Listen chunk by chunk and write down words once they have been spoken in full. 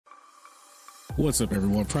What's up,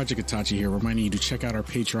 everyone? Project Itachi here, reminding you to check out our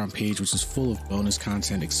Patreon page, which is full of bonus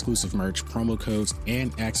content, exclusive merch, promo codes,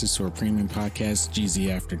 and access to our premium podcast, GZ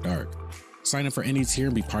After Dark. Sign up for any tier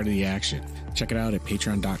and be part of the action. Check it out at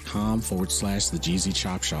patreon.com/the GZ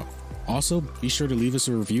Chop Shop. Also, be sure to leave us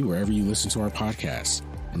a review wherever you listen to our podcast.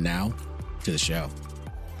 And now, to the show.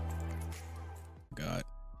 God.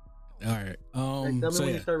 All right. Tell me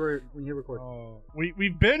when you record.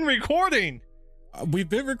 We've been recording. We've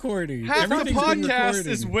been recording. Half the podcast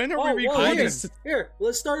is when are we recording? Here,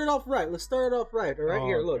 let's start it off right. All right,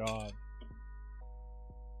 here, look. God.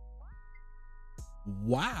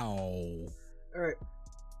 Wow. All right,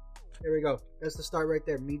 here we go. That's the start right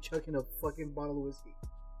there. Me chucking a fucking bottle of whiskey.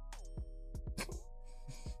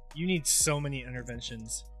 You need so many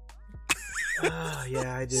interventions.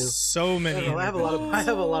 Yeah, I do. So many. I have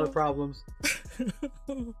a lot of problems.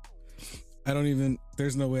 I don't even,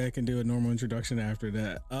 there's no way I can do a normal introduction after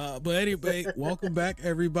that. But anyway, welcome back,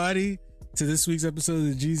 everybody, to this week's episode of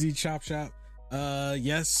the GZ Chop Shop.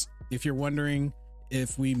 Yes, if you're wondering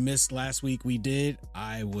if we missed last week, we did.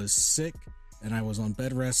 I was sick and I was on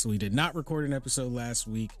bed rest, so we did not record an episode last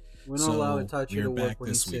week. We're not allowed to Itachi to work when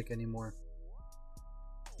he's sick anymore.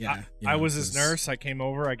 Yeah, I was his nurse. I came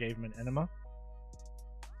over. I gave him an enema.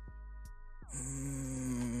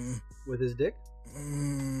 With his dick?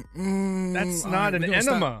 That's not an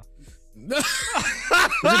enema.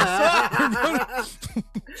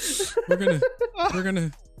 We're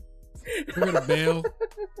gonna bail.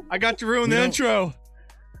 I got to ruin the intro.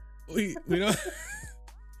 We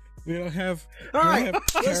don't have. All right,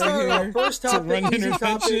 let's start off. First topic, easy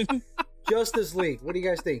topic. Justice League. What do you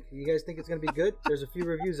guys think? You guys think it's gonna be good? There's a few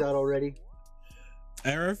reviews out already.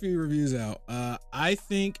 There are a few reviews out. I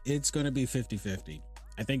think it's going to be 50-50.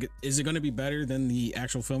 I think, is it going to be better than the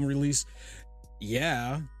actual film release?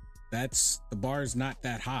 Yeah, the bar is not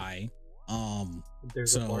that high.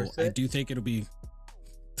 There's a bar set? I do think it'll be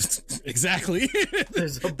exactly.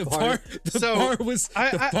 There's a bar. The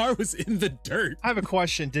bar was in the dirt. I have a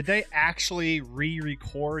question. Did they actually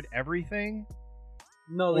re-record everything?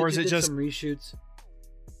 No, or is it just some reshoots?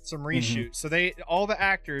 Some reshoots. So all the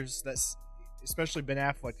actors especially Ben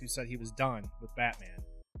Affleck, who said he was done with Batman,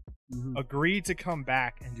 agreed to come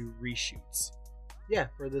back and do reshoots. Yeah,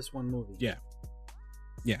 for this one movie. Yeah.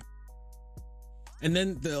 And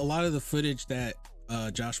then a lot of the footage that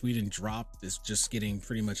Joss Whedon dropped is just getting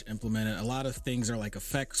pretty much implemented. A lot of things are like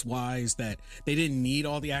effects wise that they didn't need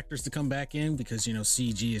all the actors to come back in because,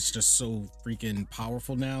 CG is just so freaking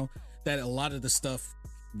powerful now that a lot of the stuff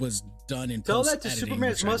was done in Tell that post-editing. to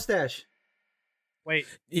Superman's mustache. Wait.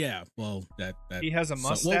 Yeah, well, that he has a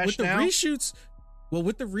mustache with now?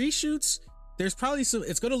 With the reshoots, there's probably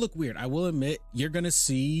it's going to look weird. I will admit, you're going to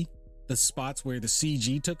see the spots where the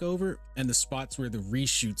CG took over and the spots where the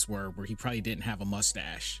reshoots were, where he probably didn't have a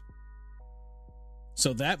mustache.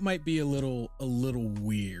 So that might be a little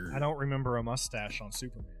weird. I don't remember a mustache on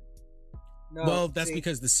Superman. No, well, that's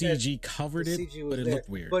because the CG covered it, but it looked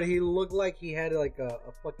weird. But he looked like he had like a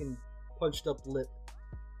fucking punched up lip.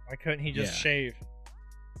 Why couldn't he just shave?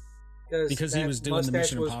 Because he was doing the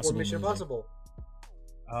Mission Impossible.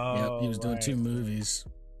 Oh, yep, he was doing 2 movies.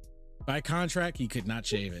 By contract, he could not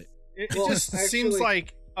shave it. It just seems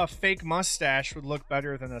like a fake mustache would look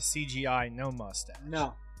better than a CGI no mustache.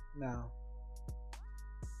 No.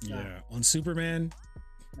 Yeah, on Superman.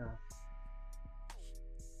 No.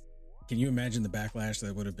 Can you imagine the backlash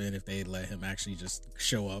that would have been if they had let him actually just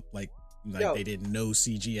show up like they didn't know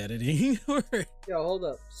CG editing? Yo, hold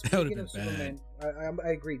up. Speaking of bad. Superman,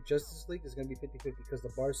 I agree. Justice League is going to be 50-50 because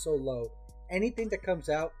the bar's so low. Anything that comes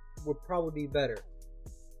out would probably be better.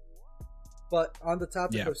 But on the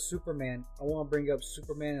topic of Superman, I want to bring up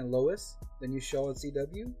Superman and Lois, the new show on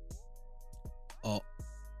CW. Oh,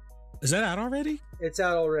 is that out already? It's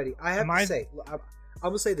out already. I'm going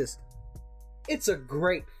to say this. It's a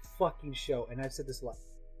great fucking show, and I've said this a lot.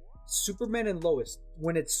 Superman and Lois.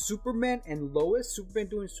 When it's Superman and Lois, Superman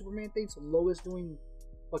doing Superman things, Lois doing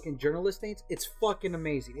fucking journalist things, it's fucking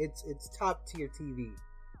amazing. It's top tier TV.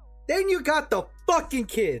 Then you got the fucking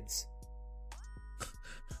kids.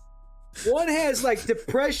 One has like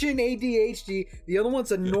depression, ADHD. The other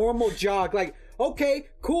one's a normal jog. Like, okay,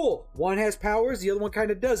 cool. One has powers. The other one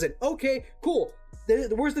kind of doesn't. Okay, cool.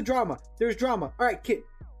 Where's the drama? There's drama. All right, kid.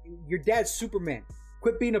 Your dad's Superman.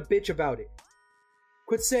 Quit being a bitch about it.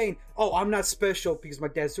 Quit saying, oh, I'm not special because my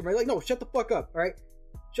dad's Superman. Like, no, shut the fuck up, all right?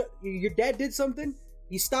 Your dad did something.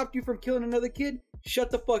 He stopped you from killing another kid.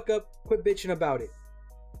 Shut the fuck up. Quit bitching about it.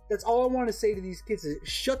 That's all I want to say to these kids is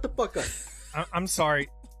shut the fuck up. I'm sorry.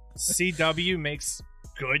 CW makes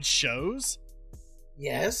good shows?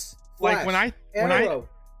 Yes. Flash, like when I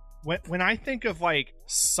when I think of like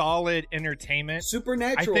solid entertainment,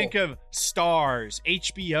 Supernatural. I think of Stars,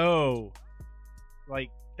 HBO.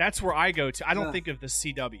 Like that's where I go to. I don't think of the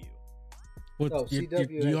CW. Well, no,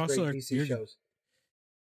 CW has also great DC shows.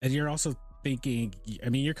 And you're also thinking, I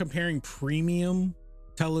mean, you're comparing premium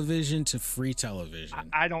television to free television.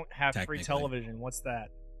 I don't have free television. What's that?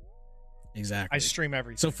 Exactly. I stream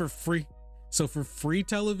everything. So for free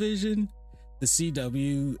television, the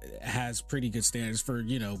CW has pretty good standards for,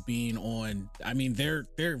 you know, being on. I mean, their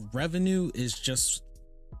revenue is just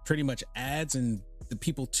pretty much ads and the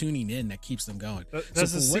people tuning in that keeps them going.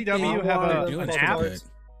 Does the CW have an app?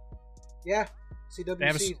 Yeah,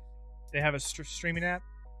 CW. They have a streaming app.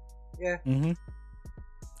 Yeah. Mm-hmm.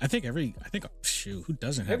 I think shoot, who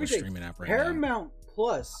doesn't have a streaming app right Paramount now?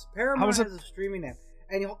 Plus. Paramount has a streaming app.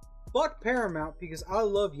 And fuck Paramount because I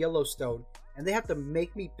love Yellowstone and they have to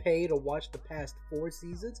make me pay to watch the past 4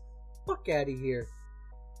 seasons. Fuck out of here.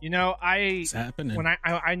 You know, It's happening. When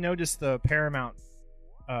I noticed the Paramount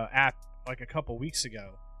app like a couple weeks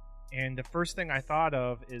ago, and the first thing I thought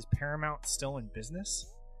of is Paramount still in business?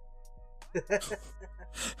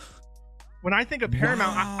 When I think of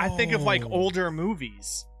Paramount, I think of like older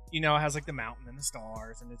movies. You know, it has like The Mountain and the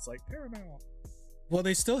Stars, and it's like Paramount. Well,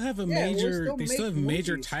 they still have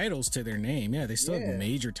major titles to their name. Yeah, they still have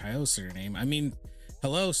major titles to their name. I mean,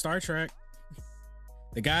 hello, Star Trek.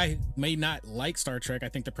 The guy may not like Star Trek. I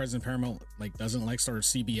think the president of Paramount doesn't like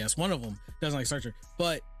CBS. One of them doesn't like Star Trek.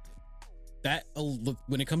 But that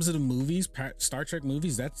when it comes to the movies, Star Trek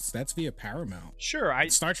movies, that's via Paramount. Sure,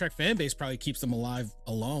 Star Trek fan base probably keeps them alive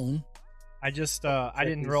alone. I just I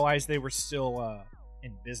didn't realize they were still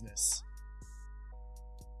in business.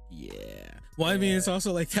 Yeah. Well, I mean, it's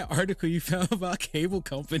also like that article you found about cable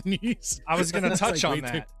companies. I was going to touch on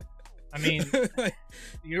that. I mean,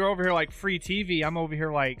 you're over here like free TV. I'm over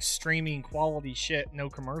here like streaming quality shit, no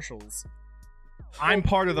commercials. I'm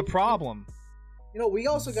part of the problem. You know, we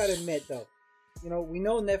also got to admit, though, you know, we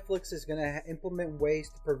know Netflix is going to implement ways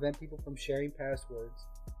to prevent people from sharing passwords.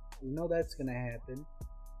 We know that's going to happen.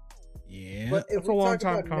 Yeah. But if it's a long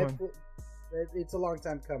time coming. It's a long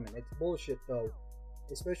time coming. It's bullshit, though.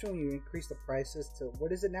 Especially when you increase the prices to,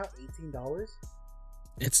 what is it now, $18?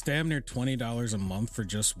 It's damn near $20 a month for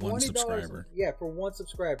just one subscriber. Yeah, for one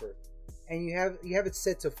subscriber. And you have it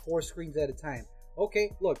set to 4 screens at a time.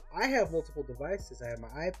 Okay, look, I have multiple devices. I have my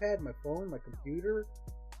iPad, my phone, my computer,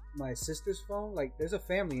 my sister's phone. Like, there's a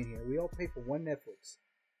family in here. We all pay for one Netflix.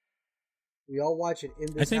 We all watch it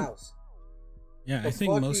in this house. Yeah, I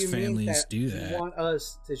think most families do that. You want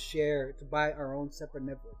us to share, to buy our own separate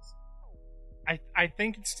Netflix? I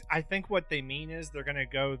think what they mean is they're gonna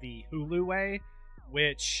go the Hulu way,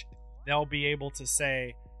 which they'll be able to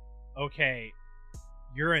say, okay,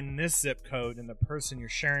 you're in this zip code and the person you're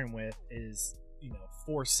sharing with is,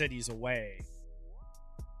 4 cities away.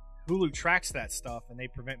 Hulu tracks that stuff and they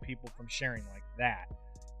prevent people from sharing like that.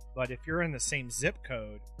 But if you're in the same zip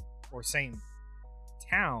code or same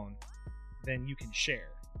town, then you can share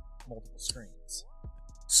multiple screens.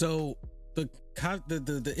 So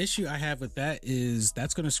the issue I have with that is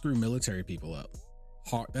that's going to screw military people up.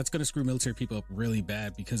 That's going to screw military people up really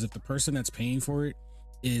bad, because if the person that's paying for it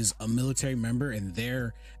is a military member and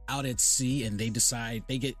they're out at sea and they decide,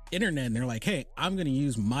 they get internet and they're like, hey, I'm going to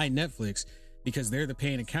use my Netflix because they're the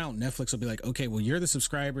paying account, Netflix will be like, okay, well, you're the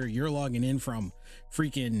subscriber, you're logging in from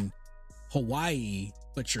freaking Hawaii,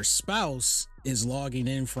 but your spouse is logging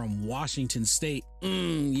in from Washington State.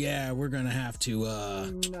 Yeah, we're gonna have to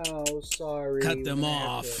no, sorry, cut them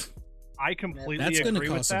off. I completely agree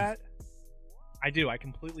with that. I do. I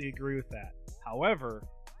completely agree with that. However,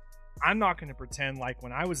 I'm not going to pretend like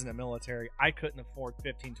when I was in the military, I couldn't afford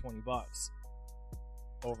 $15-20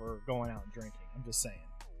 over going out and drinking. I'm just saying.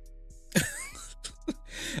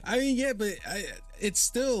 I mean, yeah, but it's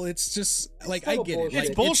just like, I get it. It's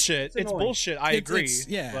like, bullshit. It's bullshit. I agree.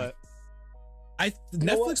 Yeah. But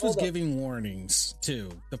Netflix was giving warnings too.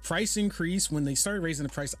 The price increase, when they started raising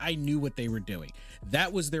the price, I knew what they were doing.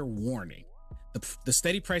 That was their warning. The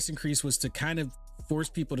steady price increase was to kind of force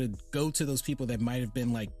people to go to those people that might have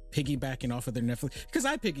been like piggybacking off of their Netflix, because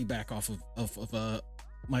I piggyback off of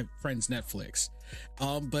my friend's Netflix,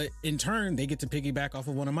 but in turn they get to piggyback off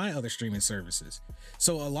of one of my other streaming services.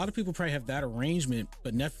 So a lot of people probably have that arrangement,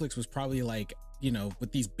 but Netflix was probably like,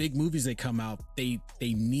 with these big movies that come out, they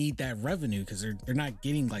need that revenue because they're not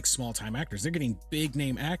getting like small time actors, they're getting big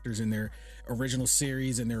name actors in their original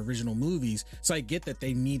series and their original movies. So I get that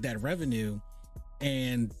they need that revenue,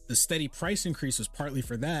 and the steady price increase was partly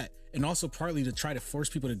for that, and also partly to try to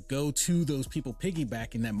force people to go to those people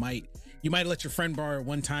piggybacking that might You might let your friend borrow it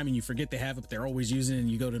one time and you forget they have it, but they're always using it, and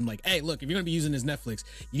you go to them like, hey, look, if you're going to be using this Netflix,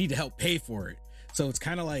 you need to help pay for it. So it's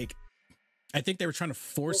kind of like, I think they were trying to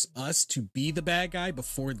force us to be the bad guy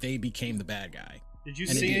before they became the bad guy. Did you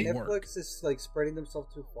And it see didn't Netflix work. is like spreading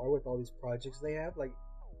themselves too far with all these projects they have. Like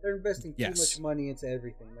they're investing too Yes. much money into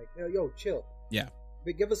everything. Like, yo, chill. Yeah.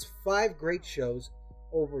 But give us 5 great shows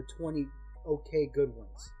over 20 okay good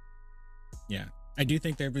ones. Yeah. I do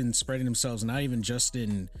think they've been spreading themselves, not even just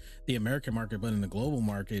in the American market, but in the global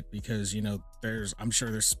market, because, you know, I'm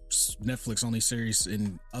sure there's Netflix only series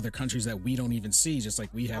in other countries that we don't even see, just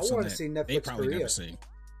like we have I some wanna that see they Netflix probably Korea. never see.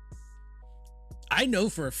 I know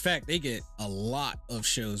for a fact they get a lot of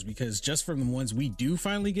shows, because just from the ones we do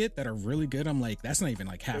finally get that are really good, I'm like, that's not even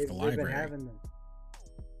like half the They've library. been having them.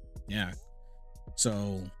 Yeah.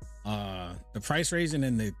 So the price raising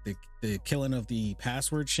and the killing of the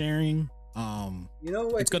password sharing, You know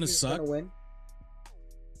what? It's gonna suck. Gonna win?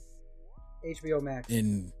 HBO Max.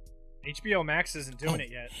 in HBO Max isn't doing it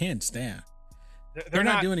yet. hands down. They're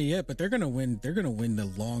not doing it yet, but they're gonna win. They're gonna win the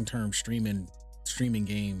long-term streaming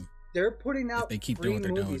game. They're putting out they keep free doing what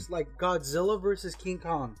they're movies. Like Godzilla versus King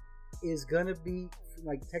Kong is gonna be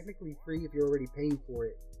like technically free if you're already paying for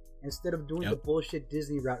it, instead of doing the Yep. bullshit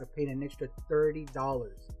Disney route of paying an extra $30.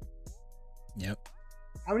 Yep.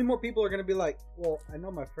 How many more people are gonna be like, well, I know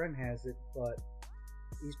my friend has it, but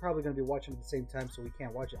he's probably gonna be watching at the same time, so we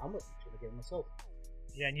can't watch it. I'm gonna get it myself.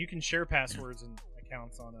 Yeah, and you can share passwords and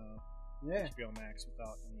accounts on Yeah. HBO Max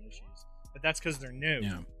without any issues. But that's because they're new.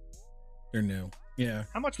 Yeah. They're new. Yeah.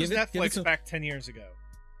 How much was Give it Netflix some- back 10 years ago?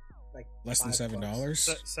 Like Less than $5.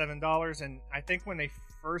 $7. $7, and I think when they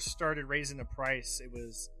first started raising the price, it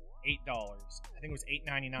was $8. I think it was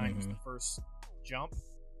 $8.99 was the first jump,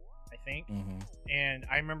 I think. Mm-hmm. And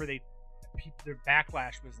I remember their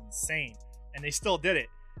backlash was insane, and they still did it.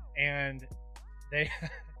 And they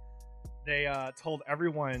they told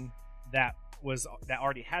everyone that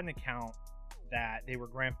already had an account that they were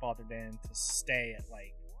grandfathered in to stay at,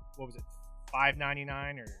 like, what was it,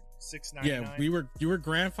 $5.99 or $6.99? Yeah, you were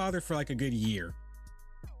grandfathered for like a good year,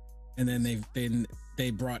 and then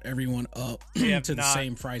they brought everyone up They have to the not-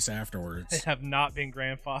 same price afterwards. They have not been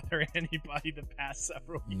grandfathering anybody the past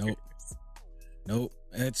several years. Nope.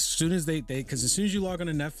 As soon as because as soon as you log on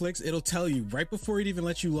to Netflix, it'll tell you right before it even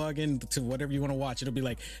lets you log in to whatever you want to watch. It'll be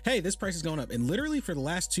like, hey, this price is going up. And literally for the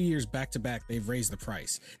last 2 years back to back, they've raised the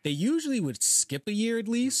price. They usually would skip a year at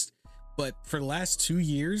least, but for the last 2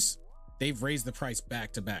 years, they've raised the price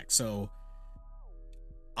back to back. So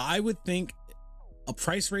I would think a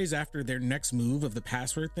price raise after their next move of the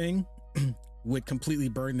password thing would completely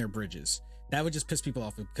burn their bridges. That would just piss people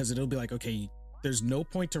off, because it'll be like, okay, there's no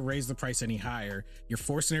point to raise the price any higher. You're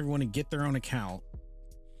forcing everyone to get their own account.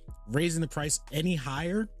 Raising the price any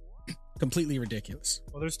higher, completely ridiculous.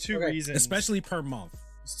 Well, there's two Okay. reasons. Especially per month.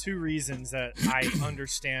 There's two reasons that I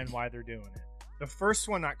understand why they're doing it. The first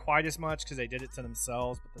one, not quite as much because they did it to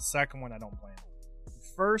themselves, but the second one, I don't blame them.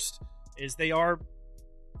 The first is they are,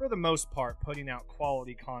 for the most part, putting out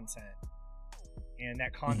quality content, and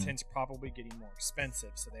that content's probably getting more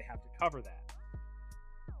expensive, so they have to cover that.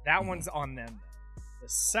 That one's on them. The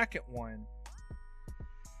second one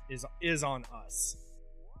is on us.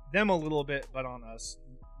 Them a little bit, but on us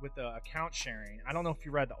with the account sharing. I don't know if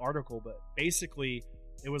you read the article, but basically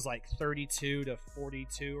it was like 32 to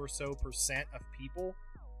 42 or so % of people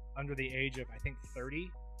under the age of, I think,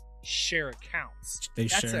 30 share accounts. They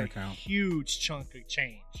That's share a account. huge chunk of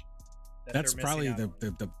change. that That's they're probably missing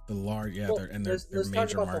out on. the large, yeah, Well, they're, and their let's talk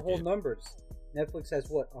major about market. the whole numbers. Netflix has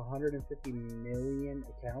what, 150 million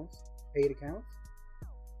accounts, paid accounts.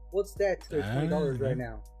 What's that to their $20 right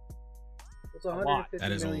now? What's lot. 150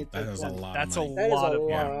 That is million a to that is a 20? lot. That's of a money. That is lot a of-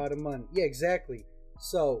 lot of money. Yeah, exactly.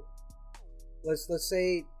 So let's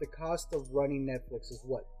say the cost of running Netflix is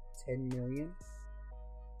what, 10 million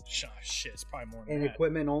Shit, it's probably more than in that.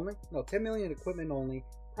 equipment only? No, 10 million equipment only.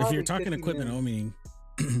 If Probably you're talking 50 equipment million.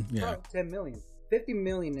 only, yeah, Probably 10 million. 50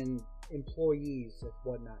 million in employees and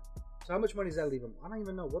whatnot. So how much money does that leave them? I don't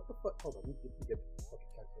even know. What the fuck? Hold on. Let me get the fucking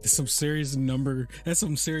calculator. that's some serious number. That's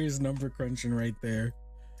some serious number crunching right there.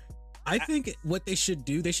 I think what they should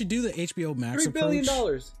do the HBO Max $3 billion.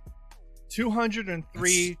 approach.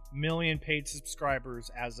 203 million paid subscribers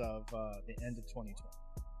as of the end of 2020.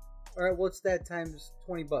 All right, what's that times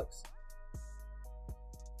 $20?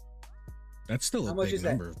 That's still How a much big is that?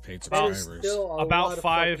 number of paid That is subscribers. still a About lot of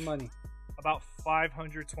five- fucking money. About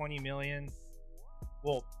 520 million.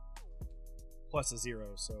 Well, plus a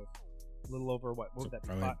zero, so a little over what would So that be?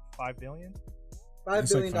 probably- 5 billion? $5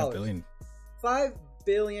 It's like billion. $5 billion. $5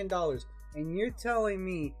 billion. And you're telling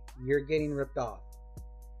me you're getting ripped off.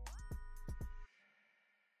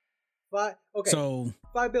 Okay, So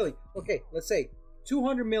 5 billion. Okay, let's say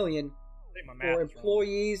 200 million I think my math for is wrong.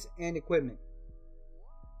 employees and equipment.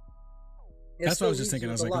 It that's what I still was just leaves thinking.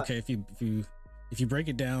 you I was with like, a lot. okay, if you break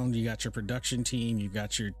it down, you got your production team, you've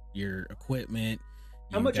got your equipment.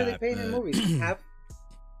 How you much are they got paying in the- movies?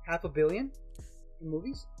 half a billion in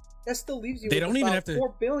movies? That still leaves you They with don't even about have to-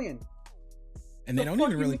 4 billion. and they the don't fuck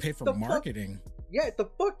even you really mean- pay for the fuck- marketing. Yeah, the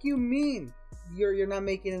fuck you mean you're not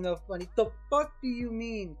making enough money? The fuck do you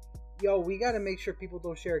mean? Yo, we gotta make sure people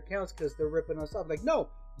don't share accounts because they're ripping us off. Like, no,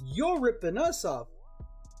 you're ripping us off.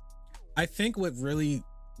 I think what really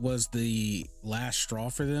was the last straw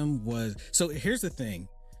for them was, so here's the thing.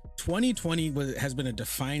 2020 has been a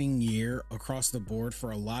defining year across the board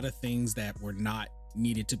for a lot of things that were not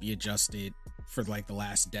needed to be adjusted for like the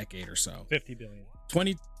last decade or so. 50 billion.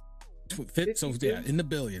 20 so yeah, billion? in the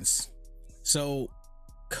billions. So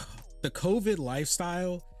the COVID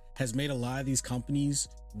lifestyle has made a lot of these companies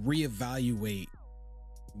reevaluate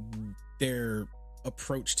their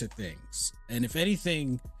approach to things. And if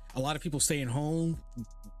anything, a lot of people staying home.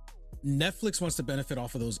 Netflix wants to benefit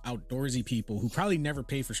off of those outdoorsy people who probably never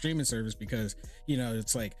pay for streaming service because, you know,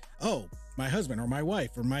 it's like, oh, my husband or my wife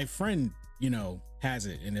or my friend, you know, has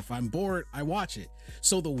it. And if I'm bored, I watch it.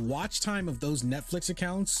 So the watch time of those Netflix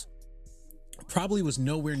accounts probably was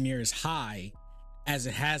nowhere near as high as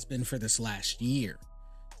it has been for this last year.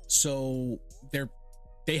 So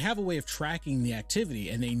they have a way of tracking the activity,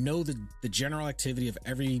 and they know the general activity of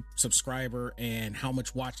every subscriber and how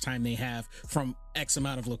much watch time they have from X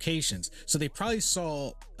amount of locations. So they probably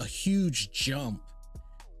saw a huge jump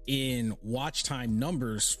in watch time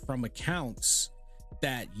numbers from accounts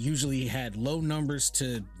that usually had low numbers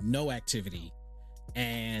to no activity.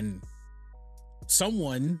 And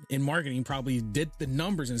someone in marketing probably did the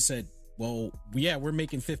numbers and said, well, yeah, we're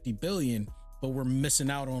making 50 billion, but we're missing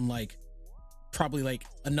out on like probably like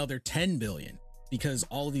another 10 billion because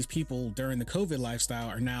all of these people during the COVID lifestyle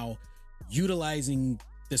are now utilizing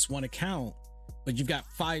this one account. But you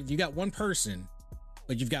got one person,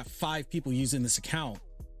 but you've got 5 people using this account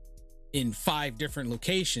in 5 different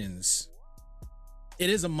locations. It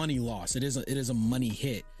is a money loss. It is a money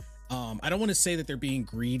hit. I don't want to say that they're being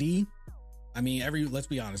greedy. I mean, let's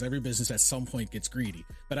be honest, every business at some point gets greedy,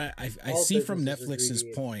 but I see from businesses are Netflix's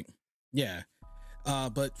greedy. point. Yeah.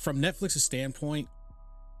 But from Netflix's standpoint,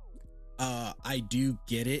 I do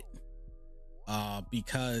get it.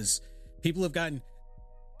 Because people have gotten,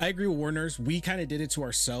 I agree with Warner's. We kind of did it to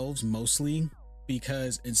ourselves mostly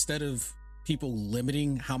because instead of people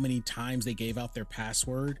limiting how many times they gave out their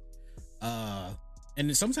password,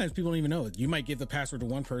 and sometimes people don't even know it. You might give the password to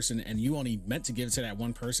one person and you only meant to give it to that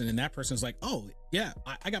one person, and that person's like, oh yeah,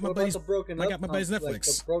 I got my What about buddy's, the broken I up got my buddy's couples, Netflix.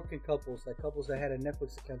 like the broken couples, like couples that had a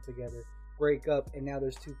Netflix account together break up, and now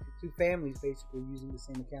there's two families basically using the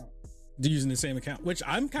same account. Using the same account, which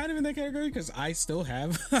I'm kind of in that category because I still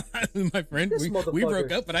have my friend. This We motherfucker.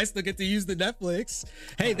 broke up, but I still get to use the Netflix.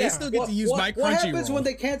 Hey, they Yeah. still get to use my What happens Crunchyroll. when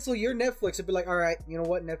they cancel your Netflix? It'd be like, all right, you know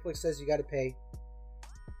what? Netflix says you got to pay.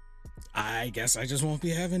 I guess I just won't be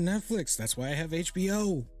having Netflix. That's why I have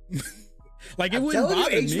HBO. Like it I'm wouldn't telling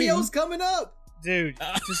bother you, me. HBO's coming up. Dude,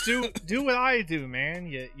 just do what I do, man.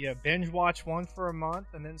 You binge watch one for a month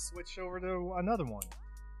and then switch over to another one.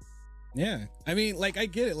 Yeah, I mean, like I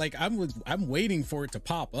get it. Like I'm waiting for it to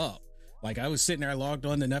pop up. Like I was sitting there, I logged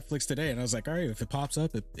on to Netflix today, and I was like, all right, if it pops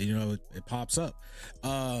up, it pops up.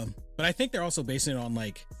 But I think they're also basing it on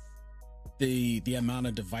like the amount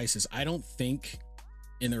of devices. I don't think,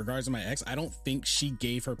 in regards to my ex, I don't think she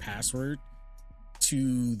gave her password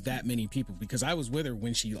to that many people because I was with her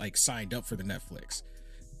when she like signed up for the Netflix,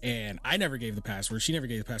 and I never gave the password. She never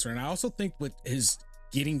gave the password, and I also think what is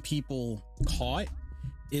getting people caught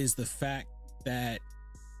is the fact that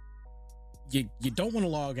you don't want to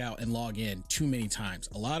log out and log in too many times.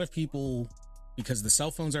 A lot of people, because the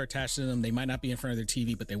cell phones are attached to them, they might not be in front of their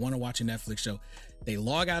TV, but they want to watch a Netflix show. They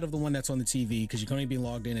log out of the one that's on the TV because you can only be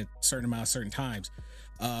logged in at a certain amount of certain times.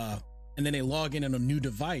 And then they log in on a new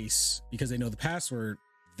device because they know the password.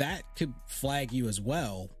 That could flag you as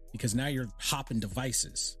well because now you're hopping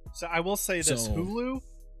devices. So I will say this: So- Hulu,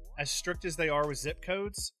 as strict as they are with zip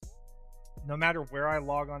codes, no matter where I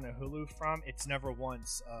log on to Hulu from, it's never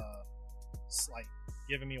once like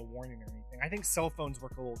giving me a warning or anything. I think cell phones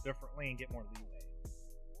work a little differently and get more leeway.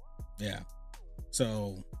 Yeah.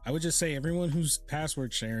 So I would just say everyone who's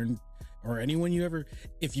password sharing, or anyone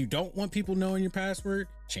if you don't want people knowing your password,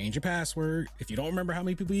 change your password. If you don't remember how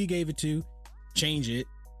many people you gave it to, change it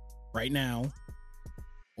right now.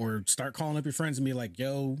 Or start calling up your friends and be like,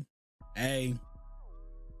 yo, hey,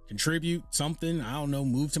 contribute something. I don't know,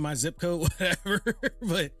 move to my zip code, whatever.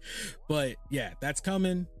 but yeah, that's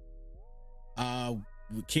coming.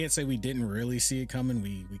 We can't say we didn't really see it coming.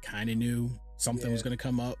 We kind of knew something was going to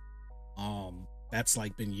come up. That's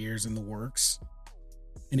like been years in the works.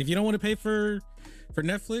 And if you don't want to pay for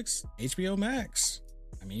Netflix, HBO Max,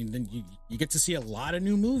 I mean, then you get to see a lot of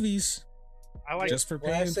new movies. I like just for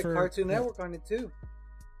paying for Cartoon Network on it too.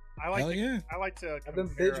 I like to. I've been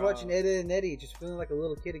binge watching Ed, Ed and Eddie, just feeling like a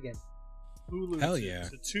little kid again. Hulu Hell to, yeah.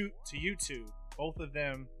 to YouTube. Both of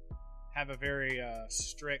them have a very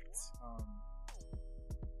strict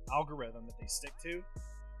algorithm that they stick to,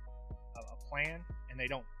 a plan, and they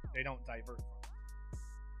don't divert from.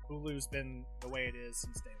 Hulu's been the way it is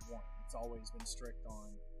since day one. It's always been strict on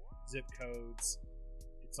zip codes.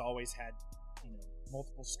 It's always had,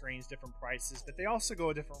 multiple screens, different prices, but they also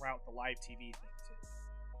go a different route with the live TV thing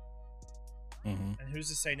too. Mm-hmm. And who's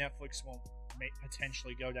to say Netflix won't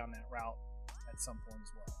potentially go down that route at some point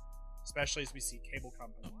as well? Especially as we see cable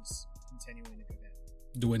companies continuing to go down.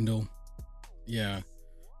 Dwindle. Yeah.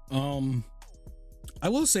 I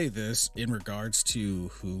will say this in regards to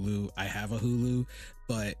Hulu. I have a Hulu,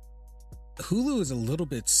 but Hulu is a little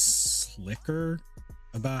bit slicker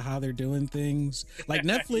about how they're doing things. Like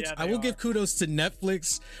Netflix, Yeah, I will give kudos to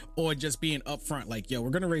Netflix on just being upfront. Like, yo, we're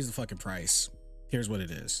gonna raise the fucking price. Here's what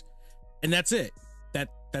it is, and that's it.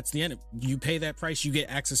 That's the end. You pay that price, you get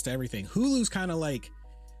access to everything. Hulu's kind of like,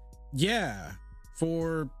 yeah,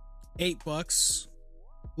 for $8,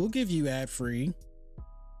 we'll give you ad free.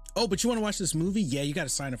 Oh, but you want to watch this movie? Yeah, you got to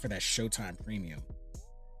sign up for that Showtime Premium.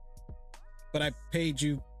 But I paid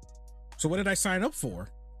you. So what did I sign up for?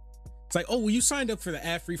 It's like, oh, well, you signed up for the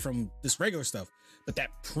ad free from this regular stuff, but that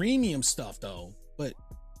premium stuff though. But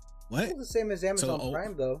what? It's the same as Amazon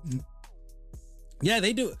Prime though. Yeah,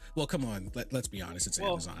 they do. Well, come on. Let's be honest. It's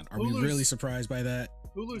Amazon. Are we really surprised by that?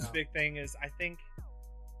 Hulu's big thing is, I think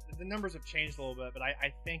the numbers have changed a little bit, but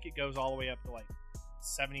I think it goes all the way up to like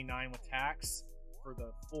 $79 with tax for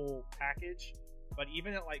the full package. But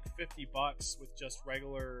even at like $50 with just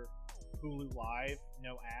regular Hulu Live,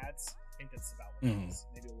 no ads, I think that's about what it is,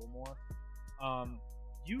 maybe a little more.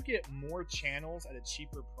 You get more channels at a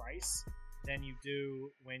cheaper price than you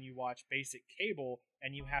do when you watch basic cable,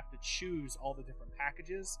 and you have to choose all the different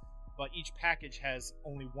packages, but each package has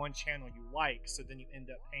only one channel you like, so then you end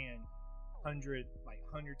up paying $100,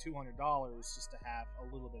 $200 just to have a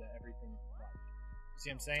little bit of everything you like. You see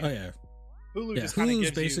what I'm saying? Oh yeah. Hulu just kind of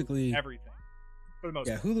gives basically you everything for the most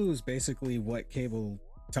part. Hulu is basically what cable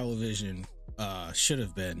television should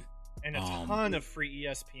have been, and a ton of free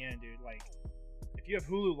ESPN, dude. Like, if you have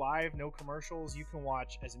Hulu Live, no commercials, you can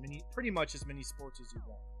watch pretty much as many sports as you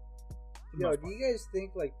want. Yo, do you guys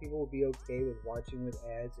think like people would be okay with watching with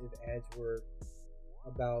ads if ads were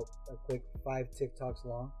about a quick 5 TikToks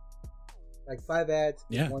long? Like 5 ads,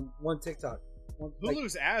 one TikTok.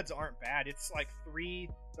 Hulu's ads aren't bad. It's like 3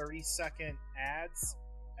 30-second ads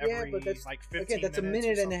every but that's, like 15 again, that's a minutes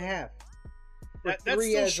minute and a half. That's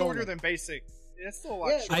still shorter than basic. That's still a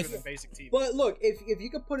lot shorter than basic TV. But look, if you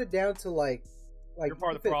could put it down to like you're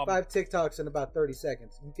part of the problem. 5 TikToks in about 30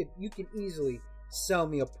 seconds, you can easily sell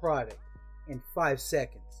me a product in 5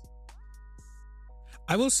 seconds.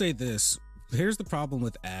 I will say this. Here's the problem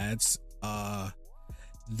with ads.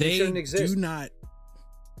 They shouldn't exist. do not.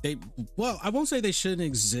 Well, I won't say they shouldn't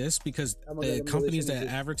exist, because the companies that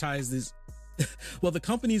advertise this, well, the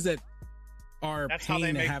companies that are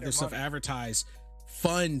paying to have their stuff advertised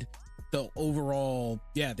fund the overall.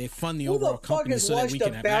 Yeah, they fund the overall company so that we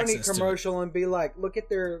can have access to it. Bounty commercial and be like, look at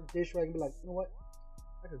their dish rag and be like, you know what?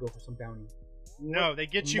 I could go for some Bounty. No, they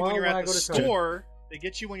get you when you're at the store. They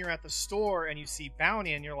get you when you're at the store and you see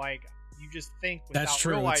Bounty and you're like, you just think without that's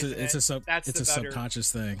true. realizing it's a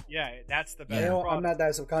subconscious thing. Yeah, that's the better. You know, I'm not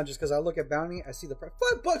that subconscious because I look at Bounty, I see the price,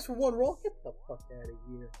 $5 for one roll. Get the fuck out of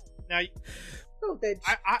here. Now, throw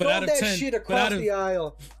that shit across the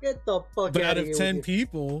aisle. Get the fuck out of here.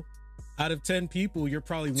 But out of 10 people, you're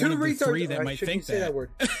probably one of the 3 that might think that. That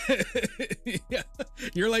word. Yeah,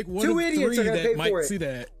 you're like one of 3 that might see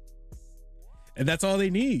that, and that's all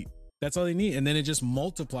they need. That's all they need, and then it just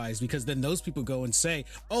multiplies, because then those people go and say,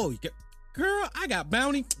 "Oh, girl, I got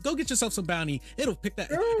Bounty. Go get yourself some Bounty. It'll pick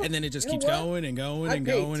that," and then it just keeps going and going and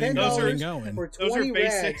going and going and going. For 20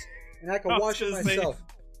 rags, and I can wash it myself.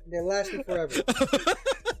 They last me forever.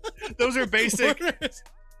 Those are basic.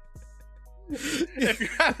 If you're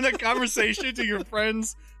having a conversation to your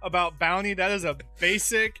friends about Bounty, that is a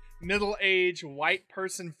basic middle-aged white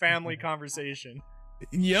person family conversation.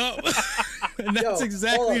 Yup. And that's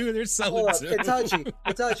exactly who they're selling to.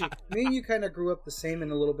 Itachi, me and you kind of grew up the same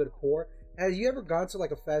and a little bit poor. Have you ever gone to like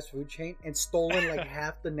a fast food chain and stolen like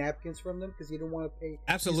half the napkins from them because you didn't want to pay?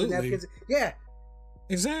 Absolutely. Yeah.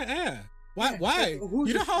 Exactly. Yeah. Why?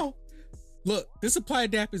 You know how Look, this supply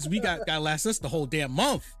of napkins we got last us the whole damn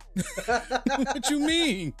month. What you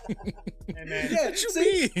mean? And man, Yeah, What you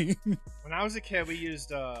see? mean? when I was a kid, we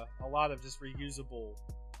used a lot of just reusable,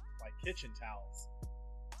 like kitchen towels.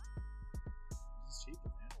 It's cheaper,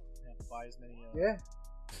 man. You don't have to buy as many. Yeah.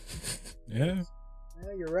 Yeah.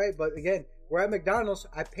 Yeah, you're right. But again, we're at McDonald's.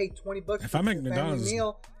 I paid $20 If for I'm at a family McDonald's-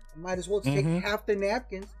 meal. I might as well just take Mhm. half the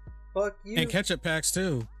napkins. Fuck you. And ketchup packs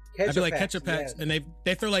too. I'd be like ketchup packs, yeah. and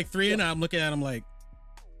they throw like 3 in. I'm looking at them like,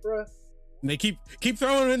 Bruh. and they keep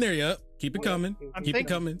throwing it in there. Yep, keep it coming, I'm keep it thinking-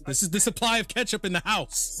 coming. This is the supply of ketchup in the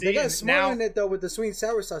house. See, They got and smart now, in it though with the sweet and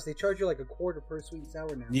sour sauce. They charge you like $0.25 per sweet and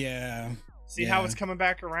sour now. Yeah. see how it's coming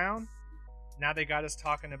back around? Now they got us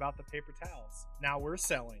talking about the paper towels. Now we're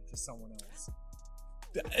selling to someone else.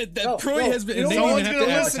 No, Troy no, has been. you know they what? don't Someone's even going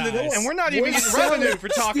to have listen to advertise. this, and we're not even We're getting selling- revenue for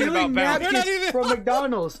talking about stealing bounty. We're not napkins even- from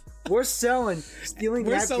McDonald's. We're stealing We're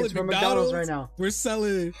napkins selling from McDonald's McDonald's right now. We're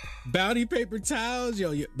selling Bounty paper towels.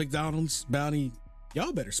 Yo, McDonald's Bounty.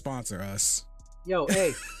 Y'all better sponsor us. Yo,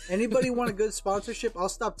 hey, anybody want a good sponsorship? I'll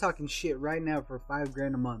stop talking shit right now for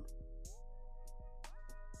 $5,000 a month.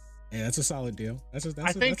 Yeah, that's a solid deal. That's a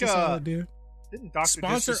think, solid deal. Didn't Dr.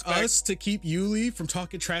 Sponsor Disrespect, us to keep Yuli from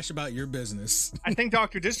talking trash about your business. I think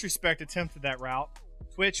Dr. Disrespect attempted that route.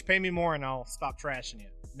 Twitch, pay me more and I'll stop trashing you.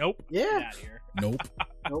 Nope. Yeah. Get out of here. Nope.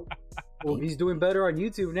 Nope. Well, he's doing better on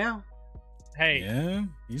YouTube now. Hey, Yeah,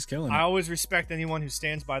 he's killing I it. always respect anyone who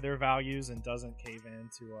stands by their values and doesn't cave in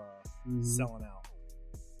to Mhm. selling out.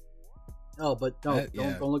 Oh, but no,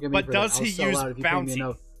 Yeah. don't look at me. But for does that. I'll he sell use out if you pay me Bounty?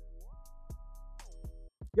 enough.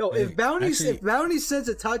 Yo, Hey, if Bounty actually- sends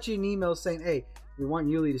Itachi an email saying, "Hey, we want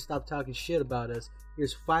Yuli to stop talking shit about us.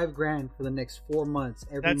 Here's $5,000 for the next 4 months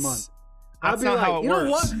every That's- month." I'll That's be not like, how it you works.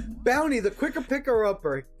 know what? Bounty, the quicker picker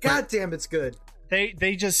upper. God damn, it's good.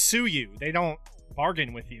 They just sue you. They don't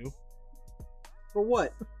bargain with you. For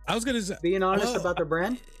what? I was gonna say, Being honest well, about their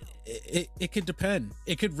brand? it could depend.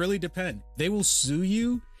 It could really depend. They will sue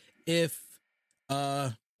you if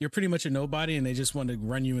you're pretty much a nobody and they just want to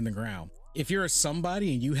run you in the ground. If you're a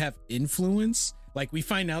somebody and you have influence, like we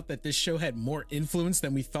find out that this show had more influence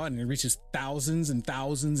than we thought and it reaches thousands and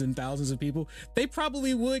thousands and thousands of people, they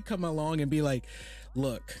probably would come along and be like,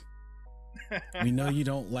 look, we know you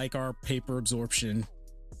don't like our paper absorption.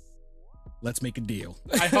 Let's make a deal.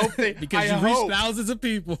 I hope they Because I you reach hope, thousands of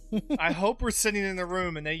people. I hope we're sitting in the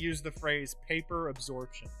room and they use the phrase paper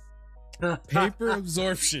absorption. Paper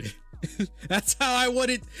absorption. That's how I want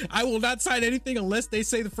it. I will not sign anything unless they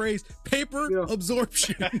say the phrase paper Yeah.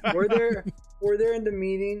 absorption. We're there in the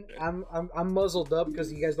meeting. I'm muzzled up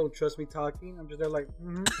because you guys don't trust me talking. I'm just there like,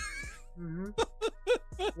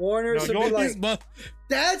 Warner No, should you're- be like, These mu-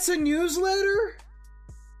 that's a newsletter?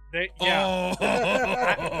 Yeah.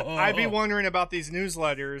 Oh. I'd be wondering about these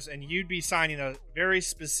newsletters, and you'd be signing a very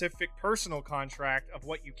specific personal contract of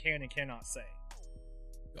what you can and cannot say.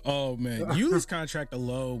 Oh man, Yuli's contract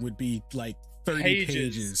alone would be like 30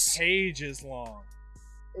 pages. Pages long.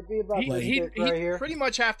 It'd be about this He'd thick right here. pretty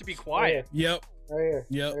much have to be quiet. Yep. Right here.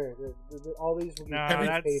 Yep. Right here. All these will be Nah, every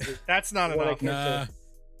that's pages. that's not What I enough. can- Nah.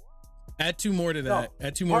 Add 2 more to that.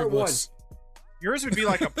 Add 2 more part books. Yours would be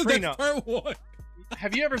like a That's prenup. part 1.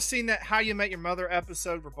 Have you ever seen that How You Met Your Mother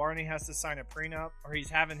episode where Barney has to sign a prenup, or he's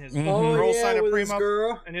having his Mhm. Oh girl yeah, sign a with his prenup,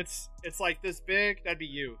 girl. and it's like this big? That'd be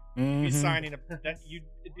you. He's Mhm. signing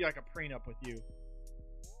it'd be like a prenup with you.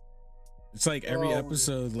 It's like every Oh.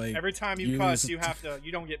 episode, like Every time you Yuli cuss, is-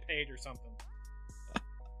 you don't get paid or something.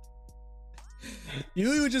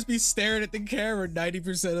 Yuli would just be staring at the camera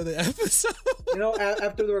 90% of the episode. You know,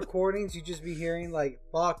 after the recordings, you just be hearing like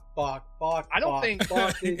fuck. I don't think-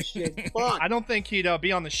 fuck this shit. Fuck. I don't think he'd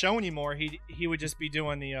be on the show anymore. He would just be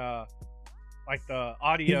doing the like the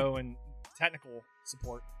audio and technical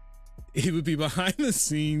support. He would be behind the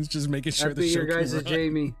scenes, just making sure That'd the be show your guys' can run.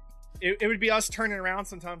 Jamie. It would be us turning around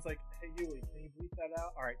sometimes, like, "Hey, Yuli, can you bleep that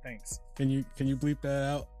out?" All right, thanks. Can you bleep that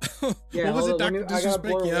out? Yeah, what was hold it on, Dr. I gotta Disrespect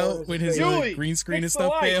blur yelled what when was his it. Yuli, green screen and fix the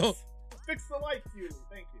stuff lights. failed? Fix the lights, Yuli.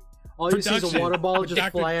 Thank you. All you see is a Production. water ball just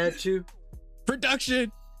Doctor- fly at you.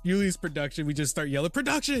 Production! Yuli's production. We just start yelling,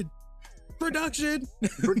 production! Production!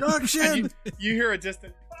 Production. You hear a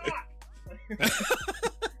distant. "Ah!"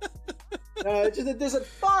 No, it's just a distant.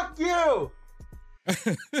 Fuck you.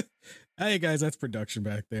 Hey guys, that's production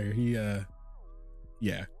back there. He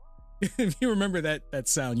yeah. If you remember that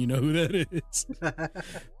sound, you know who that is.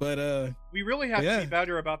 But We really have to Yeah. be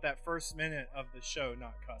better about that first minute of the show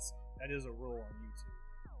not cussing. That is a rule on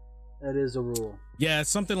YouTube. That is a rule. yeah, it's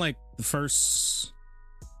something like the first.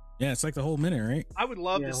 Yeah, it's like the whole minute, right? I would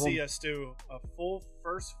love Yeah, to hold- see us do a full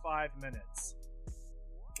first 5 minutes.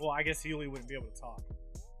 Well, I guess Yuli wouldn't be able to talk.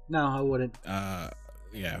 No, I wouldn't.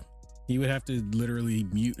 Yeah. He would have to literally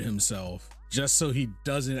mute himself just so he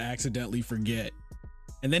doesn't accidentally forget.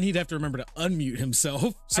 And then he'd have to remember to unmute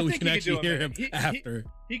himself so we can actually hear him after.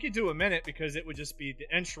 He could do a minute because it would just be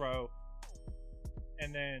the intro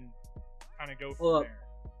and then kind of go from there.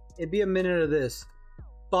 It'd be a minute of this.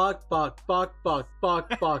 Fuck. Yep,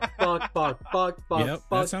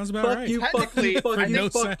 that sounds about right. Technically, I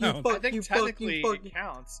think technically it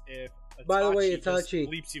counts if Itachi By the way, just Itachi,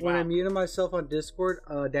 bleeps you when I out. muted myself on Discord,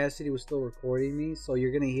 Audacity was still recording me, so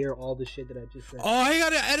you're gonna hear all the shit that I just said. Oh, I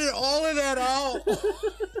gotta edit all of that out.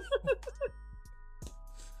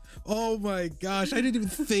 Oh my gosh, I didn't even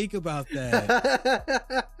think about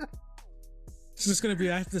that. It's just gonna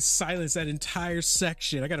be, I have to silence that entire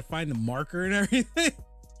section. I gotta find the marker and everything.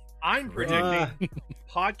 I'm predicting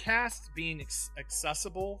podcasts being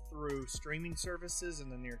accessible through streaming services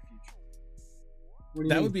in the near future.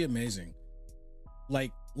 That would be amazing.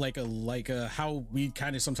 Like a how we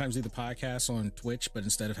kind of sometimes do the podcast on Twitch, but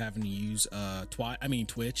instead of having to use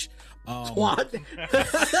Twitch. Twat.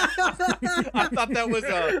 I thought that was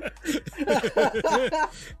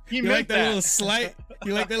You like that little slight?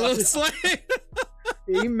 You like that little slight?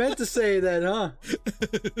 He meant to say that, huh?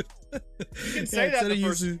 You can say that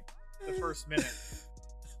the first minute.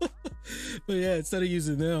 But yeah, instead of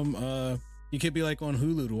using them, you could be like on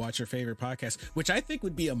Hulu to watch your favorite podcast, which I think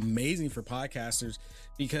would be amazing for podcasters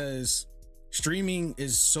because streaming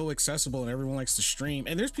is so accessible and everyone likes to stream.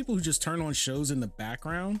 And there's people who just turn on shows in the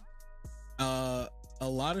background. A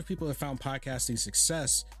lot of people have found podcasting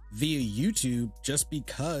success via YouTube just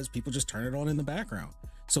because people just turn it on in the background.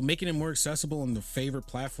 So making it more accessible on the favorite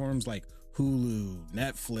platforms like Hulu,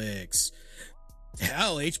 Netflix,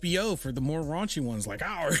 hell, HBO for the more raunchy ones like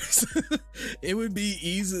ours. It would be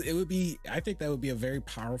easy. I think that would be a very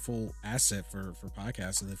powerful asset for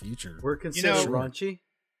podcasts in the future. We're considered raunchy.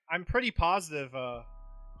 I'm pretty positive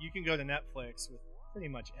you can go to Netflix with pretty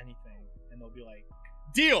much anything and they'll be like,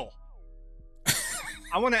 deal.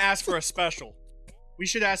 I want to ask for a special. We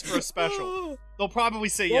should ask for a special. They'll probably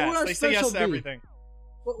say yes. They say yes to everything.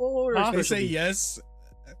 What would our They special say be? yes.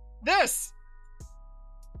 This.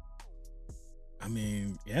 I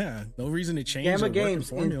mean, yeah, no reason to change Gamma the working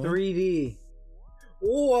Games in formula. 3D.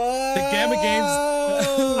 What? The Gamma Games.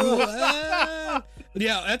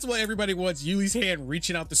 Yeah, that's what everybody wants. Yuli's hand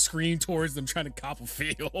reaching out the screen towards them, trying to cop a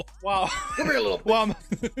feel. Wow. Come here, little.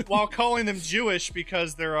 While calling them Jewish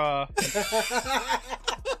because they're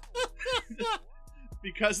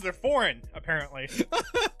because they're foreign, apparently.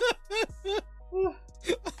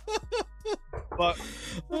 But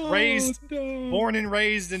born and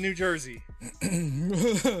raised in New Jersey.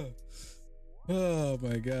 Oh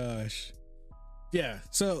my gosh. Yeah.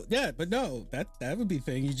 So yeah, but no, that would be a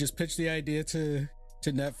thing. You just pitch the idea to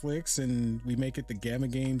Netflix and we make it the Gamma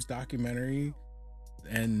Games documentary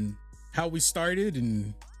and how we started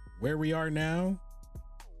and where we are now.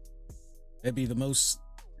 That'd be the most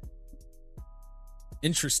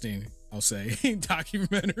interesting, I'll say,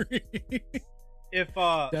 documentary. If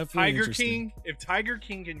Tiger King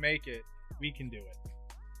can make it, we can do it.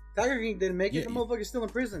 Tiger King didn't make it. The motherfucker's still in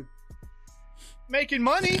prison. Making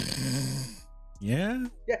money. Yeah.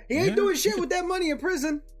 Yeah, he ain't doing shit with that money in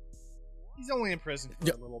prison. He's only in prison for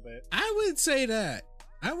a little bit. I would say that.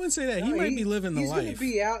 He might be living the life.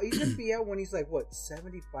 He's gonna be out when he's like, what,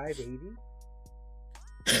 75,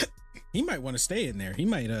 80? He might want to stay in there. He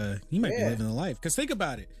might be living the life. Because think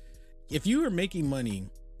about it. If you were making money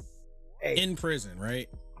in prison, right?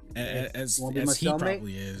 As he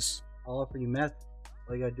probably is. I'll offer you meth.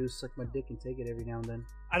 All you gotta do is suck my dick and take it every now and then.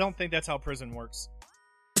 I don't think that's how prison works.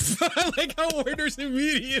 I like how Warner's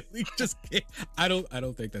immediately just can't. I don't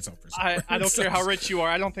think that's how prison works. I don't care how rich you are.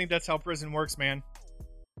 I don't think that's how prison works, man.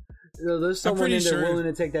 There's someone in there willing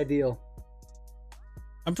to take that deal.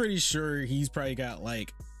 I'm pretty sure he's probably got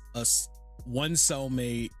like one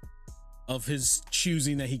cellmate of his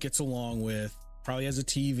choosing that he gets along with, probably has a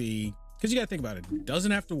TV. Because you gotta think about it.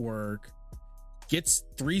 Doesn't have to work. Gets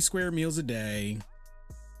 3 square meals a day.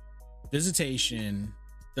 Visitation.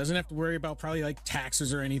 Doesn't have to worry about probably like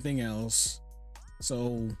taxes or anything else.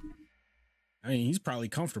 So, I mean, he's probably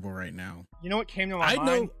comfortable right now. You know what came to my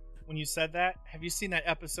mind when you said that? Have you seen that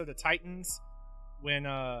episode of Titans when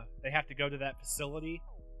they have to go to that facility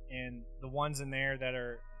and the ones in there that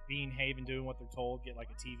are being and doing what they're told get like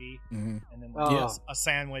a TV and then a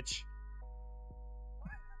sandwich?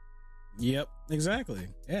 Yep, exactly.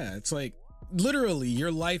 Yeah, it's like literally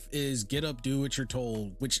your life is get up, do what you're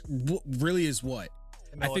told, which really is what?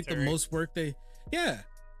 I think the most work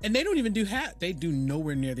and they don't even do they do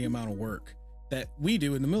nowhere near the amount of work that we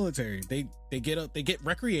do in the military. They get up, they get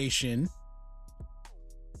recreation.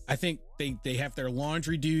 I think they have their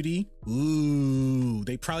laundry duty. Ooh,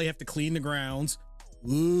 they probably have to clean the grounds.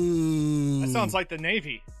 Ooh, That sounds like the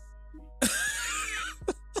Navy.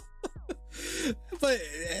 But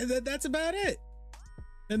that's about it.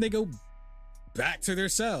 Then they go back to their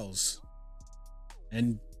cells,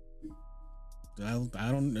 and I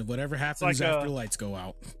don't know, whatever happens like after the lights go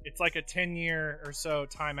out. It's like a 10-year or so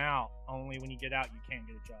timeout. Only when you get out, you can't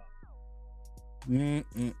get a job.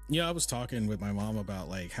 Yeah, I was talking with my mom about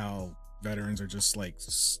like how veterans are just like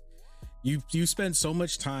you spend so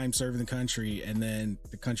much time serving the country, and then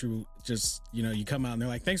the country just, you know, you come out and they're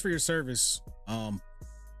like, thanks for your service,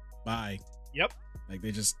 bye. Yep. Like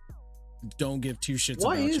they just don't give two shits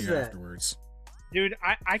Why about is you that? afterwards. Dude,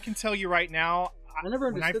 I can tell you right now, I never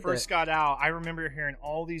when I understood first that. got out, I remember hearing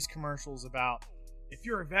all these commercials about, if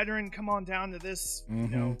you're a veteran, come on down to this, you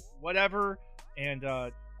know, whatever, and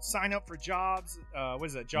sign up for jobs. What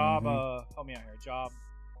is it? Job, help me out here.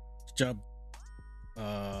 Job.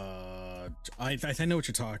 I know what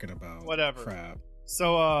you're talking about. Whatever. Crap.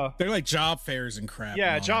 So They're like job fairs and crap.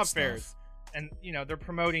 yeah, and all job that fairs. stuff. And, you know, they're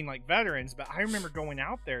promoting like veterans, but I remember going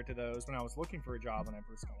out there to those when I was looking for a job when I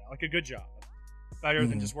first got out, like a good job, better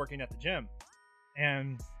than just working at the gym.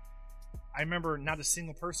 And I remember not a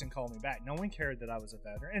single person called me back. No one cared that I was a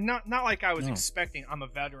veteran, and not like I was expecting, I'm a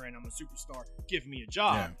veteran, I'm a superstar, give me a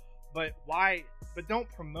job. Yeah. But why? But don't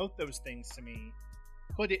promote those things to me.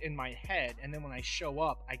 Put it in my head, and then when I show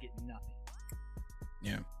up, I get nothing.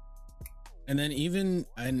 Yeah. And then even,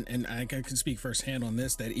 and I can speak firsthand on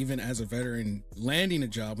this, that even as a veteran landing a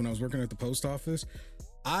job when I was working at the post office,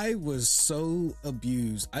 I was so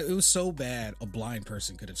abused. It was so bad a blind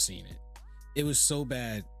person could have seen it. It was so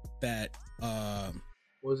bad that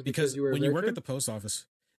Was it because you were a when you work veteran? at the post office,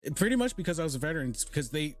 pretty much because I was a veteran, because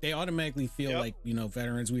they automatically feel Yep. like, you know,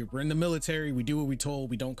 veterans, we're in the military, we do what we told,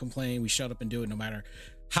 we don't complain, we shut up and do it no matter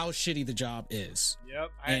how shitty the job is. Yep,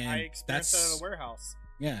 And I experienced that that's- at a warehouse.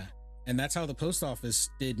 Yeah. And that's how the post office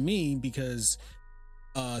did me, because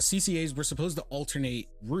CCAs were supposed to alternate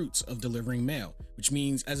routes of delivering mail, which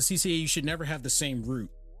means as a CCA, you should never have the same route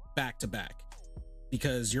back to back,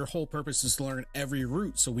 because your whole purpose is to learn every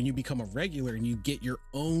route. So when you become a regular and you get your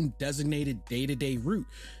own designated day-to-day route,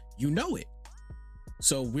 you know it.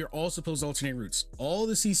 So we're all supposed to alternate routes. All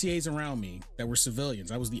the CCAs around me that were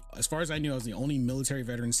civilians, as far as I knew, I was the only military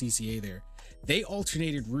veteran CCA there. They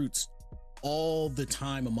alternated routes all the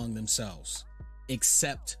time among themselves,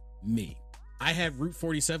 except me. I had Route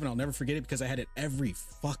 47. I'll never forget it because I had it every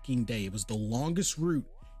fucking day. It was the longest route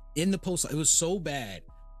in the post. It was so bad.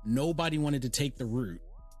 Nobody wanted to take the route.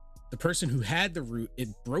 The person who had the route, it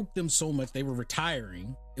broke them so much. They were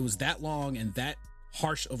retiring. It was that long and that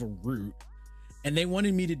harsh of a route. And they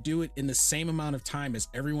wanted me to do it in the same amount of time as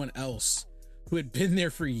everyone else who had been there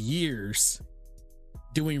for years,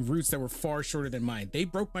 doing routes that were far shorter than mine. They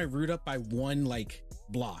broke my route up by one like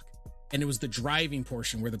block, and it was the driving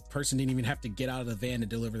portion where the person didn't even have to get out of the van to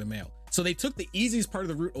deliver the mail. So they took the easiest part of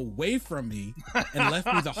the route away from me and left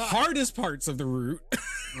me the hardest parts of the route.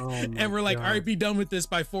 And we're like, all right, be done with this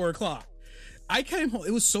by 4 o'clock. I came home.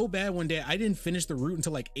 It was so bad one day. I didn't finish the route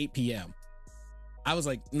until like 8 p.m. I was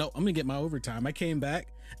like, no, I'm gonna get my overtime. I came back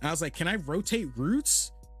and I was like, can I rotate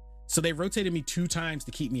routes? So they rotated me 2 times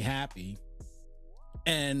to keep me happy.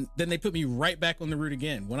 And then they put me right back on the route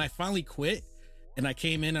again. When I finally quit and I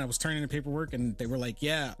came in and I was turning in paperwork, and they were like,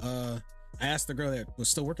 yeah, I asked the girl that was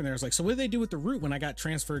still working there, I was like, so what did they do with the route when I got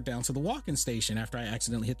transferred down to the walk-in station after I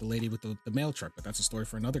accidentally hit the lady with the mail truck? But that's a story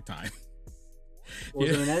for another time. Was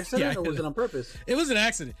it an accident Yeah. or was it on purpose? It was an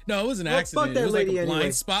accident. No, it was an Well, accident. fuck that It was like lady a blind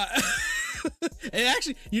anyway. spot. And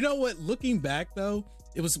actually, you know what? Looking back though,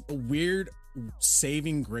 it was a weird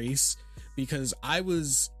saving grace, because I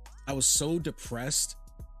was so depressed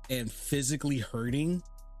and physically hurting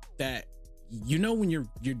that, you know, when you're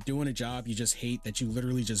doing a job you just hate, that you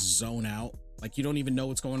literally just zone out, like you don't even know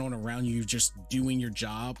what's going on around you, you're just doing your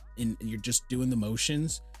job and you're just doing the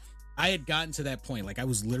motions. I had gotten to that point. Like I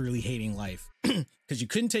was literally hating life because you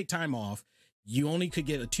couldn't take time off. You only could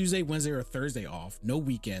get a Tuesday, Wednesday, or a Thursday off, no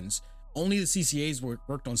weekends. Only the CCAs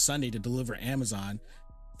worked on Sunday to deliver Amazon.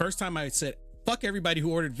 First time I said, fuck everybody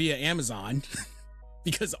who ordered via Amazon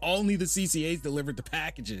because only the CCAs delivered the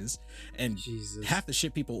packages, and Jesus. half the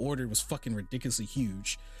shit people ordered was fucking ridiculously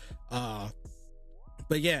huge.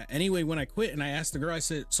 But yeah, anyway, when I quit and I asked the girl, I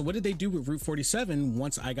said, so what did they do with Route 47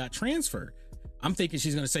 once I got transferred? I'm thinking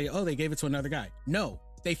she's going to say, oh, they gave it to another guy. No,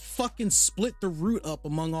 they fucking split the route up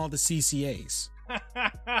among all the CCAs.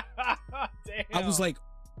 Damn. I was like,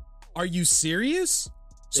 are you serious?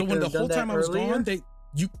 So They when the could've whole done time that I was earlier? gone,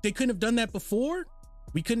 they couldn't have done that before?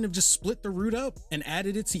 we couldn't have just split the route up and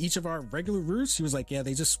added it to each of our regular routes? He was like, yeah,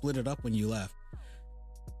 they just split it up when you left.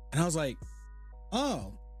 And I was like,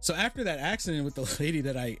 oh. So after that accident with the lady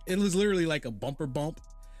it was literally like a bumper bump,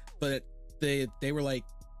 but they were like,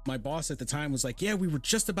 my boss at the time was like, yeah, we were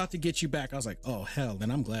just about to get you back. I was like, oh hell, then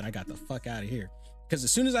I'm glad I got the fuck out of here. Because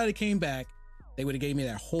as soon as I came back, they would have gave me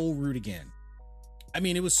that whole route again. I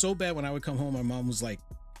mean, it was so bad when I would come home, my mom was like,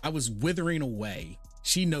 I was withering away.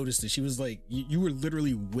 She noticed it. She was like, you were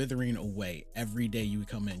literally withering away every day you would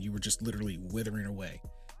come in. You were just literally withering away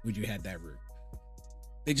when you had that route.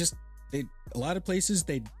 A lot of places,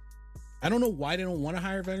 I don't know why they don't want to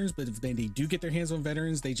hire veterans, but if they do get their hands on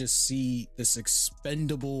veterans, they just see this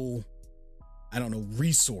expendable, I don't know,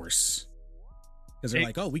 resource. Because they're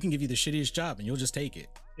like, oh, we can give you the shittiest job and you'll just take it.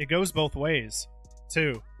 It goes both ways,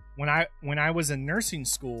 too. When I was in nursing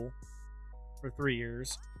school for 3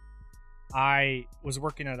 years, I was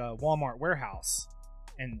working at a Walmart warehouse,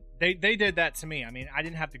 and they did that to me. I mean, I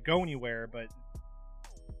didn't have to go anywhere, but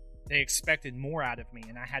they expected more out of me,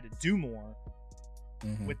 and I had to do more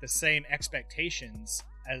with the same expectations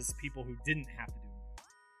as people who didn't have to do more.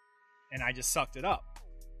 And I just sucked it up.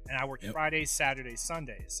 And I worked Fridays, Saturdays,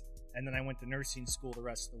 Sundays. And then I went to nursing school the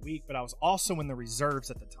rest of the week, but I was also in the reserves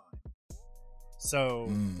at the time. So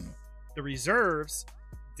the reserves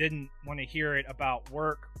didn't want to hear it about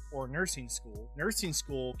work or nursing school. Nursing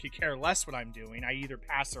school could care less what I'm doing. I either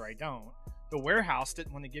pass or I don't. The warehouse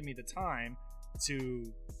didn't want to give me the time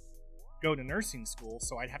to go to nursing school,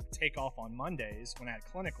 so I'd have to take off on Mondays when I had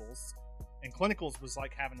clinicals, and clinicals was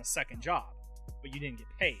like having a second job, but you didn't get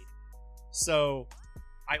paid. So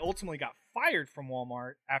I ultimately got fired from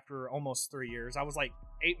Walmart after almost 3 years. I was like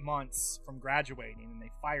 8 months from graduating, and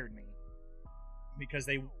they fired me because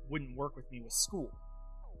they wouldn't work with me with school.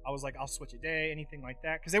 I was like, I'll switch a day, anything like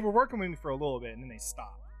that, because they were working with me for a little bit, and then they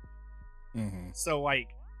stopped. So like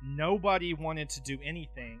nobody wanted to do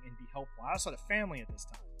anything and be helpful. I also had a family at this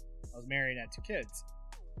time. I was married and had 2 kids.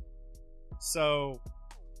 So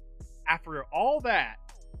after all that,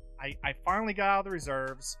 I finally got out of the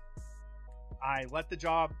reserves. I let the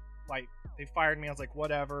job, like, they fired me. I was like,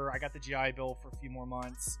 whatever. I got the GI Bill for a few more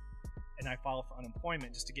months, and I filed for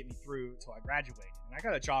unemployment just to get me through until I graduated. And I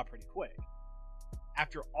got a job pretty quick.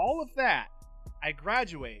 After all of that, I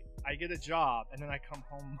graduate, I get a job, and then I come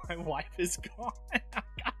home, my wife is gone, and I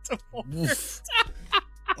got divorced.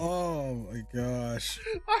 Oh my gosh.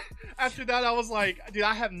 After that, I was like, dude,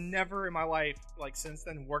 I have never in my life, like, since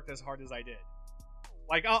then worked as hard as I did.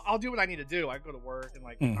 Like, I'll do what I need to do. I go to work and,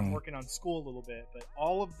 like, I'm working on school a little bit. But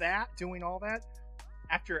all of that, doing all that,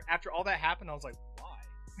 after all that happened, I was like,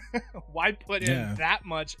 why? Why put in that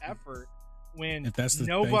much effort when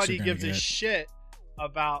nobody gives a shit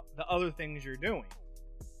about the other things you're doing?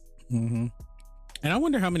 And I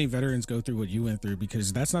wonder how many veterans go through what you went through,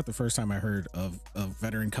 because that's not the first time I heard of a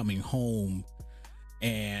veteran coming home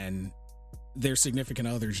and their significant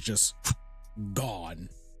others just gone.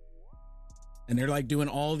 And they're like doing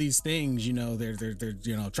all these things, you know, they're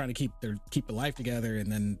you know, trying to keep the life together, and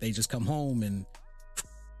then they just come home and,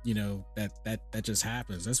 you know, that just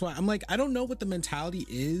happens. That's why I'm like, I don't know what the mentality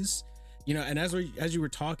is, you know. And as you were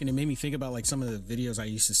talking, it made me think about like some of the videos I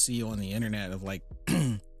used to see on the internet of like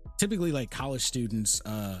typically like college students,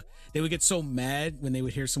 they would get so mad when they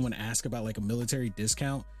would hear someone ask about like a military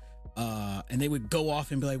discount, and they would go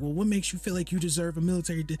off and be like, well, what makes you feel like you deserve a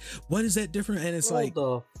military what is that different? And it's like,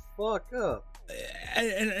 the fuck up.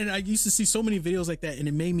 And I used to see so many videos like that, and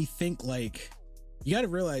it made me think, like, you got to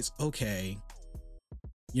realize, okay,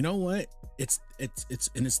 you know what, it's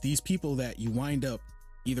these people that you wind up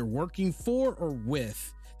either working for or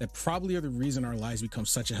with that probably are the reason our lives become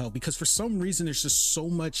such a hell, because for some reason there's just so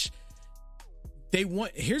much they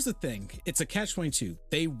want. Here's the thing, it's a catch-22.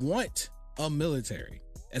 They want a military.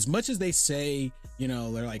 As much as they say, you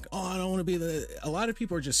know, they're like, oh, I don't want to be a lot of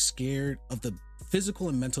people are just scared of the physical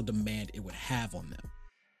and mental demand it would have on them.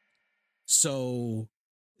 So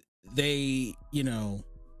they, you know,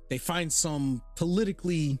 they find some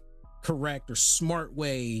politically correct or smart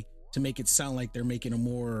way to make it sound like they're making a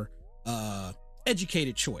more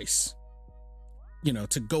educated choice, you know,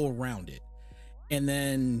 to go around it. And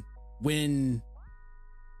then when,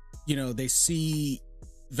 you know, they see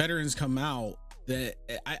veterans come out, that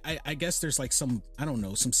I guess there's like some, I don't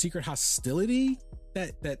know, some secret hostility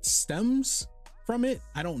that stems from it.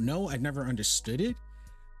 I don't know. I've never understood it.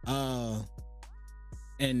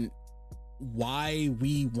 And why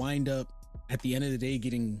we wind up at the end of the day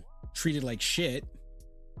getting treated like shit.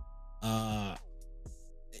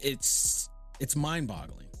 It's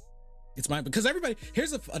mind-boggling. Because everybody,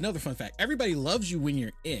 here's another fun fact. Everybody loves you when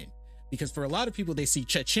you're in, because for a lot of people, they see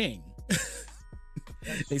cha-ching.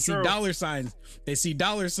 They see true. dollar signs. They see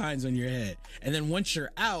dollar signs on your head. And then once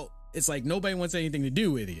you're out, it's like nobody wants anything to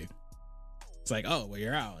do with you. It's like, oh, well,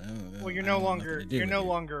 you're out. Well, you're no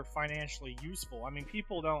longer financially useful. I mean,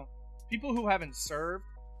 people who haven't served,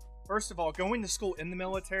 first of all, going to school in the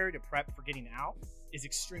military to prep for getting out is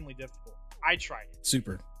extremely difficult. I tried it.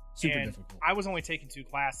 Super and difficult. I was only taking 2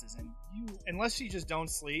 classes, and unless you just don't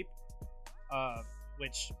sleep,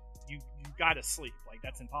 which you gotta sleep, like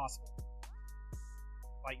that's impossible.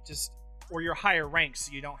 Like or you're higher ranked,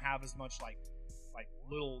 so you don't have as much like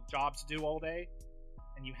little jobs to do all day,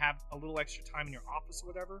 and you have a little extra time in your office or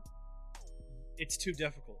whatever. It's too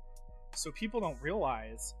difficult. So people don't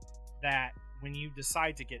realize that when you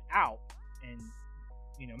decide to get out, and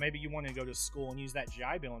maybe you want to go to school and use that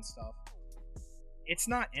GI Bill and stuff, it's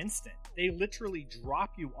not instant. They literally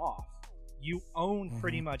drop you off. You own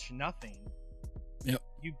pretty much nothing. Yep.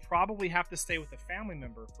 You probably have to stay with a family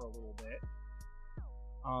member for a little bit.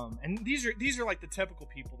 And these are like the typical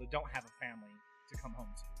people that don't have a family to come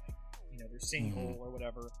home to. Like, they're single or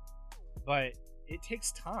whatever. But it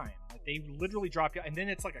takes time. Like, they literally drop you, and then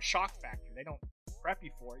it's like a shock factor. They don't prep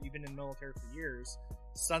you for it. You've been in the military for years.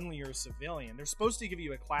 Suddenly you're a civilian. They're supposed to give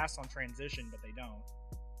you a class on transition, but they don't.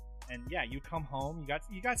 And yeah, you come home,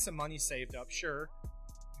 you got some money saved up, sure.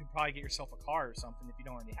 You could probably get yourself a car or something if you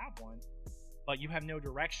don't already have one. But you have no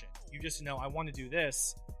direction. You just know, I want to do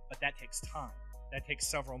this, but that takes time. That takes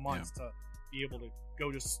several months to be able to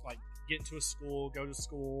go to, get into a school, go to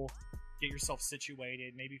school, get yourself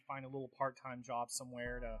situated, maybe find a little part-time job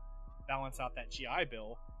somewhere to balance out that GI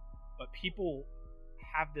Bill. But people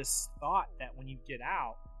have this thought that when you get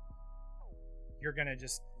out, you're going to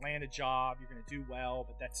just land a job, you're going to do well,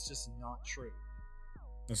 but that's just not true.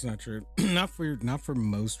 That's not true. not for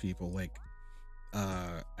most people. Like,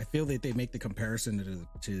 I feel that they make the comparison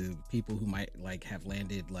to people who might have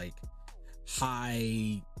landed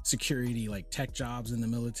high security tech jobs in the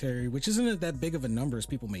military, which isn't that big of a number as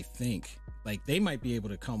people may think. Like, they might be able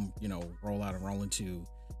to come, roll out and roll into,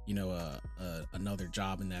 another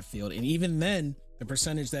job in that field. And even then, the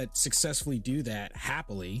percentage that successfully do that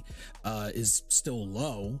happily is still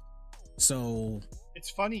low. So it's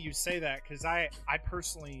funny you say that, because I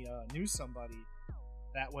personally knew somebody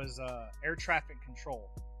that was air traffic control.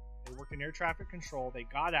 They worked in air traffic control. They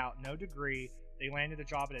got out, no degree. They landed a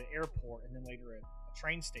job at an airport and then later at a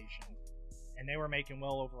train station, and they were making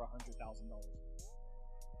well over $100,000.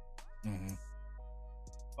 Mm-hmm.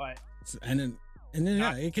 But and then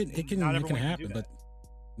it can happen, but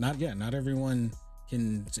not everyone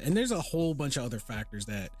can. And there's a whole bunch of other factors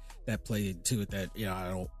that play into it that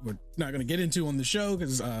we're not going to get into on the show,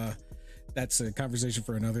 because that's a conversation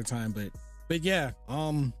for another time. But yeah,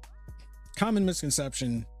 common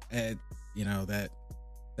misconception that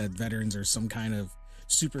veterans are some kind of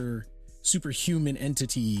superhuman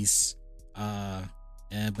entities.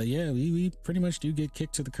 But yeah, we pretty much do get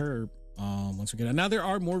kicked to the curb once we get out. Now, there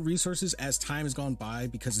are more resources as time has gone by,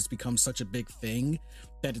 because it's become such a big thing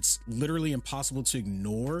that it's literally impossible to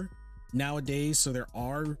ignore nowadays. So there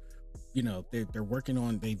are, they're working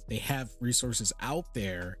on, they have resources out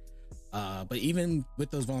there. But even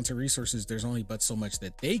with those volunteer resources, there's only but so much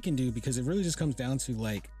that they can do, because it really just comes down to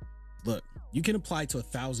look, you can apply to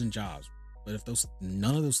 1,000 jobs, but if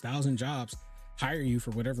none of those 1,000 jobs hire you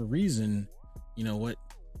for whatever reason, what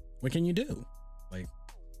can you do?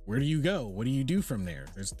 Where do you go? What do you do from there?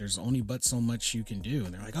 There's only but so much you can do.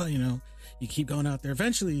 And they're like, oh, you keep going out there.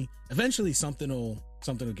 Eventually something will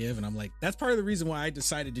give. And I'm like, that's part of the reason why I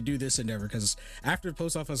decided to do this endeavor. Because after the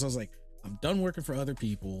post office, I was like, I'm done working for other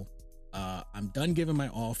people. I'm done giving my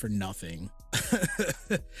all for nothing.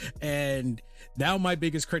 And now my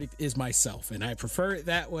biggest critic is myself, and I prefer it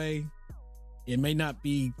that way. It may not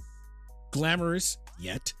be glamorous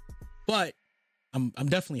yet, but I'm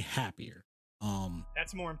definitely happier.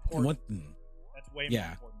 That's more important. That's way more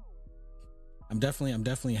important. I'm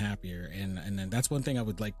definitely happier, and then that's one thing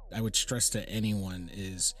I would stress to anyone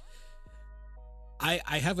is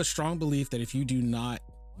I have a strong belief that if you do not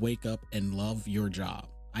wake up and love your job,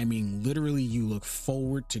 I mean, literally, you look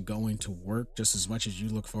forward to going to work just as much as you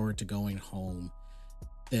look forward to going home,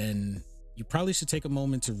 then you probably should take a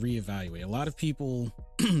moment to reevaluate. A lot of people,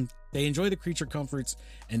 they enjoy the creature comforts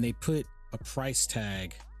and they put a price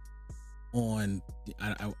tag on,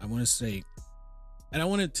 I want to say, and I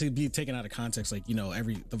want it to be taken out of context,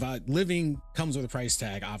 living comes with a price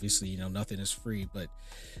tag. Obviously, nothing is free, but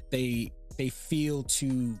they feel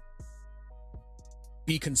to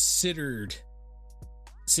be considered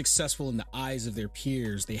successful in the eyes of their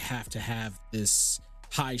peers, they have to have this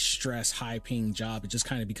high stress, high paying job. It just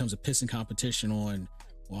kind of becomes a pissing competition on,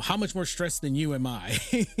 well, how much more stressed than you am I?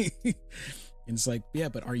 And it's like, yeah,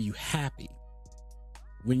 but are you happy?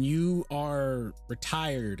 When you are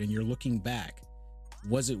retired and you're looking back,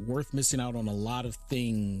 was it worth missing out on a lot of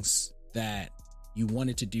things that you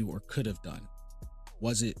wanted to do or could have done?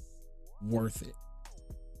 Was it worth it?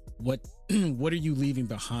 What are you leaving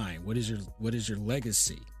behind? What is your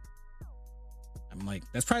legacy? I'm like,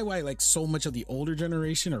 that's probably why like so much of the older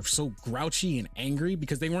generation are so grouchy and angry,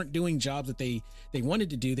 because they weren't doing jobs that they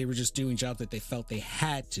wanted to do. They were just doing jobs that they felt they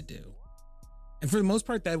had to do. And for the most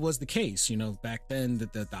part, that was the case. You know, back then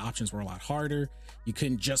the options were a lot harder. You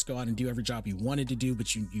couldn't just go out and do every job you wanted to do,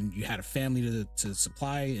 but you had a family to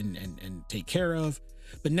supply and take care of.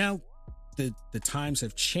 But now the times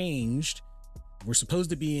have changed. We're supposed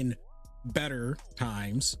to be in better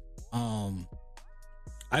times.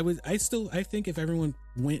 I think if everyone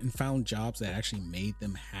went and found jobs that actually made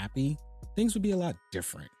them happy, things would be a lot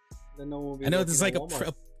different. Then no one will be I know this is like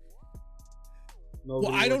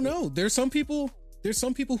Nobody well, I don't working. know. There's some people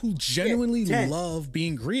who genuinely love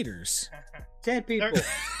being greeters. 10 people.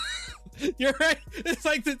 You're right. It's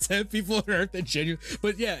like the 10 people on earth that genuinely,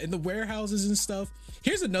 but yeah, in the warehouses and stuff.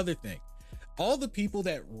 Here's another thing. All the people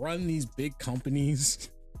that run these big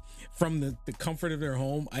companies from the comfort of their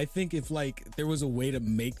home, I think if like there was a way to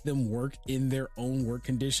make them work in their own work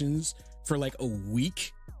conditions for like a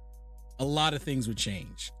week, a lot of things would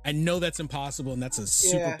change. I know that's impossible and that's a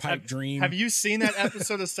super pipe dream. Have you seen that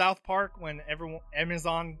episode of South Park when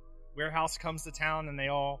Amazon warehouse comes to town and they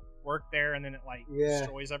all work there and then it like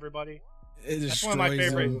destroys everybody? That's one of my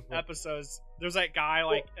favorite episodes. There's that guy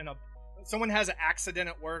like someone has an accident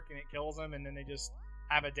at work and it kills him, and then they just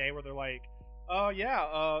have a day where they're like, oh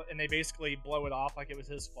yeah, and they basically blow it off like it was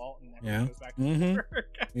his fault, and everyone goes back to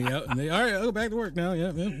work. Yeah, and they all right, I'll go back to work now.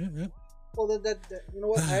 Yeah. Well, that you know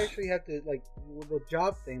what? I actually have to like with the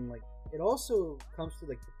job thing. Like, it also comes to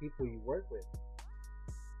like the people you work with.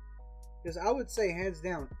 Because I would say, hands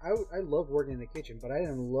down, I love working in the kitchen, but I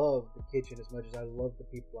didn't love the kitchen as much as I love the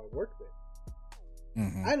people I worked with.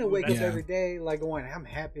 I didn't wake up every day like going, I'm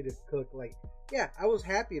happy to cook. Like, yeah, I was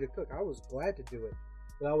happy to cook. I was glad to do it.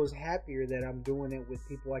 But I was happier that I'm doing it with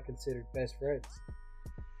people I considered best friends.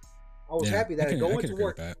 I was happy that I go into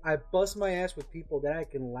work, I bust my ass with people that I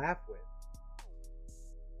can laugh with.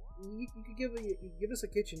 You could give us a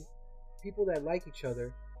kitchen, people that like each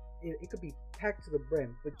other. It could be packed to the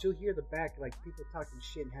brim, but you'll hear the back like people talking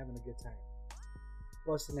shit and having a good time,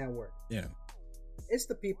 busting that work. Yeah, it's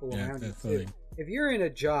the people around you too. If you're in a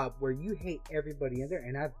job where you hate everybody in there,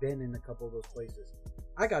 and I've been in a couple of those places,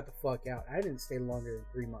 I got the fuck out. I didn't stay longer than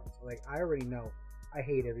 3 months. Like, I already know I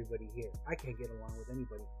hate everybody here. I can't get along with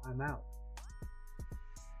anybody. I'm out.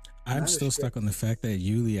 I'm still stuck on the fact that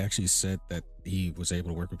Yuli actually said that he was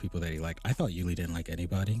able to work with people that he liked. I thought Yuli didn't like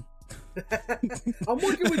anybody. I'm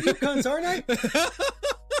working with you cunts, aren't I?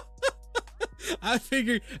 I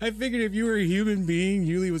figured if you were a human being,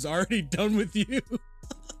 Yuli was already done with you.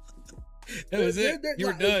 That was it. You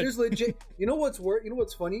were done. There's legit. You know what's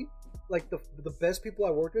funny? Like the best people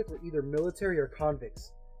I worked with were either military or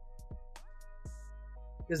convicts.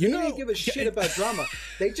 Because they didn't give a shit about drama.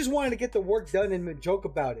 They just wanted to get the work done and joke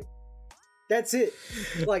about it. That's it.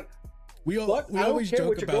 Like, we always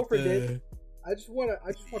joke about the. I just want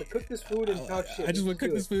to cook this food and talk shit. I just want to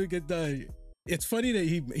cook this food and get done. It's funny that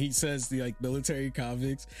he says the like military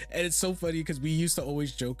convicts, and it's so funny because we used to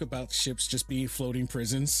always joke about ships just being floating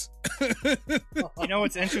prisons. You know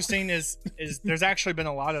what's interesting is there's actually been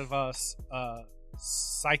a lot of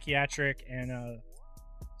psychiatric and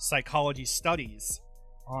psychology studies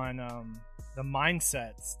on the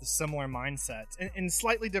mindsets, the similar mindsets, in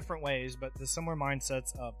slightly different ways, but the similar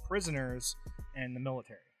mindsets of prisoners and the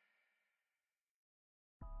military.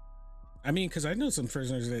 I mean, because I know some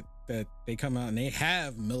prisoners that they come out and they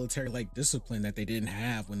have military-like discipline that they didn't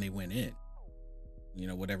have when they went in. You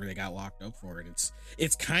know, whatever they got locked up for. And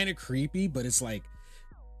it's kind of creepy, but it's like,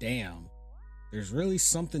 damn, there's really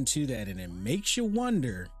something to that, and it makes you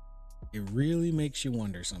wonder. It really makes you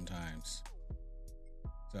wonder sometimes.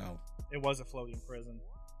 So it was a floating prison.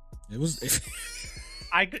 It was.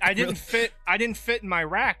 I didn't fit. I didn't fit in my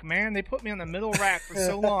rack, man. They put me on the middle rack for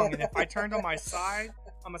so long, and if I turned on my side,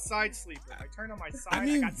 I'm a side sleeper. If I turned on my side,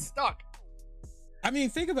 I got stuck. I mean,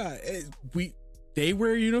 think about it. They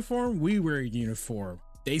wear a uniform. We wear a uniform.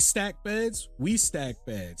 They stack beds. We stack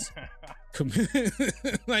beds.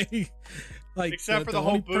 like except for the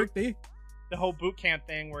whole boot. The whole boot camp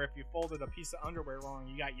thing, where if you folded a piece of underwear wrong,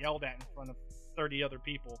 you got yelled at in front of 30 other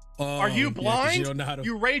people. Are you blind?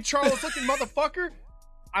 You Ray Charles looking motherfucker?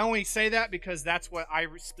 I only say that because that's what I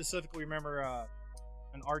specifically remember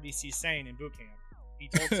an RDC saying in boot camp. He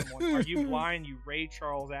told someone, "Are you blind, you Ray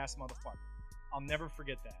Charles ass motherfucker?" I'll never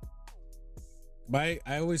forget that. I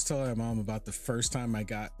always tell my mom about the first time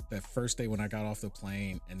that first day when I got off the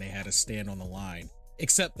plane and they had to stand on the line.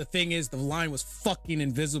 Except the thing is, the line was fucking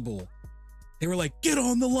invisible. They were like, get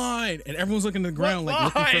on the line. And everyone's looking at the ground,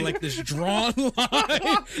 like looking for like this drawn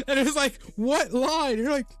line. And it was like, what line? And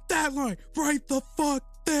you're like, that line right the fuck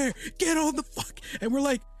there. Get on the fuck. And we're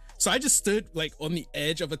like, so I just stood like on the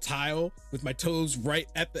edge of a tile with my toes right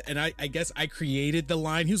at the, and I guess I created the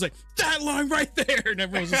line. He was like, that line right there. And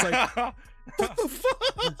everyone was just like, what the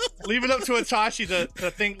fuck? Leave it up to Itachi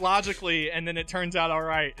to think logically, and then it turns out all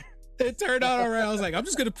right. It turned out all right. I was like, I'm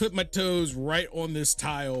just gonna put my toes right on this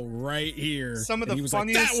tile right here. Some of the and he was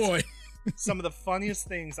funniest, like, that one. some of the funniest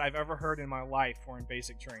things I've ever heard in my life were in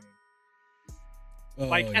basic training. Oh,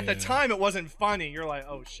 Like at the yeah. time, it wasn't funny. You're like,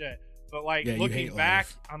 oh shit. But like Yeah, you looking hate back,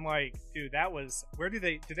 life. I'm like, dude, that was. Where do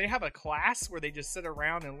they have a class where they just sit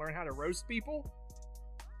around and learn how to roast people?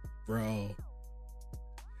 Bro.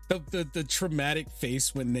 The traumatic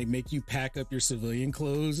face when they make you pack up your civilian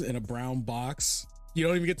clothes in a brown box. You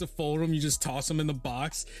don't even get to fold them. You just toss them in the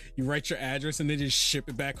box. You write your address and then just ship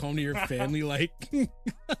it back home to your family. Like,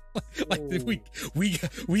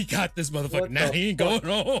 we got this motherfucker. What Now the he ain't fuck?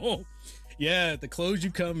 going home. Yeah, the clothes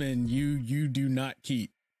you come in, you do not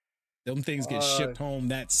keep. Them things get shipped home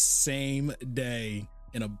that same day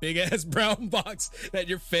in a big ass brown box that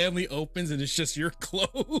your family opens, and it's just your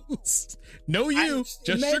clothes. No, you just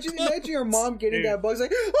imagine, your clothes. imagine your mom getting Dude. that box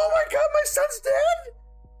like, oh my god, my son's dead.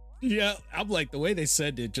 Yeah, I'm like, the way they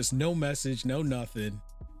said it, just no message, no nothing.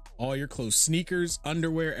 All your clothes, sneakers,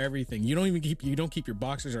 underwear, everything. You don't keep your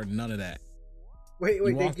boxers or none of that. Wait, You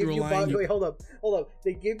they walk give through a you line, wait, hold up.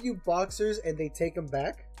 They give you boxers and they take them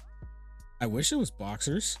back. I wish it was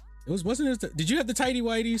boxers. Wasn't it? Did you have the tidy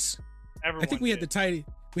whities? Everyone I think we had the tidy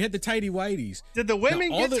whities. Did the women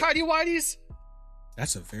Now, get tidy whities?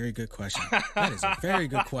 That's a very good question. That is a very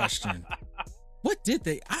good question. What did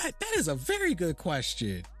they? That is a very good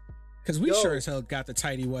question. Because we Yo. sure as hell got the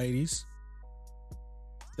tidy whities.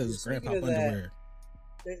 Those Speaking grandpa of that, underwear.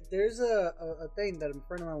 There's a thing that a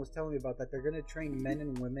friend of mine was telling me about, that they're gonna train men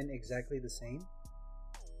and women exactly the same.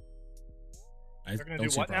 I They're gonna don't do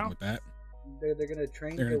see a what problem now? Oh, with that. They're gonna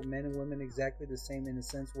train They're gonna- the men and women exactly the same, in the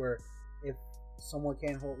sense where if someone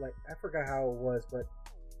can't hold, like, I forgot how it was, but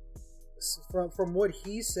from what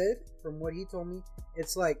he said, from what he told me,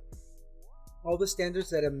 it's like all the standards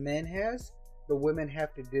that a man has, the women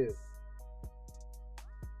have to do.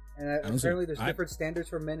 And apparently there's different standards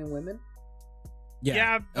for men and women.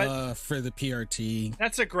 Yeah, but for the PRT.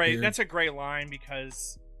 that's a great line,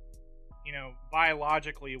 because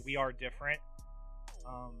biologically we are different.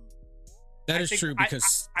 That I is think- true,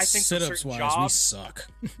 because I think for sit-ups certain wise, we jobs- suck.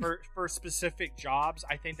 for specific jobs,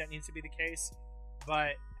 I think that needs to be the case.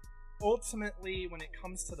 But ultimately, when it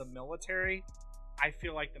comes to the military, I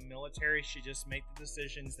feel like the military should just make the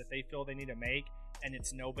decisions that they feel they need to make, and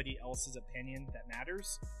it's nobody else's opinion that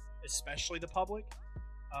matters, especially the public,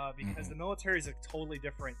 because the military is a totally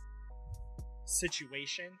different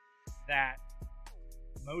situation that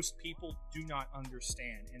most people do not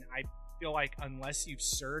understand. And I feel like unless you've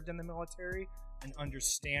served in the military and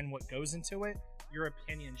understand what goes into it, your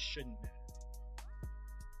opinion shouldn't matter.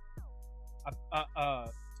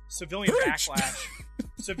 Civilian Preach!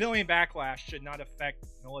 civilian backlash should not affect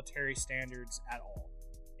military standards at all.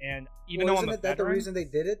 And even Well, though I'm isn't a that the veteran, reason they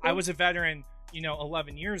did it, though? I was a veteran,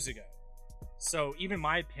 11 years ago. So even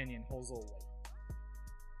my opinion holds a little weight.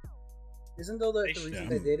 Isn't though that They the should. reason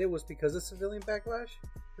they did it was because of civilian backlash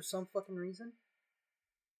for some fucking reason?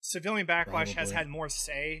 Civilian backlash has Probably. had more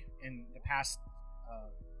say in the past,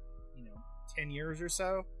 10 years or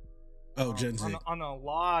so. Oh, Gen Z. on a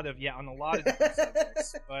lot of different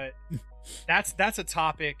subjects, but that's a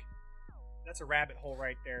topic. That's a rabbit hole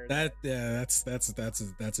right there. That's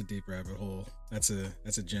a deep rabbit hole. That's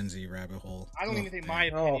a Gen Z rabbit hole. I don't Oh, even think man. my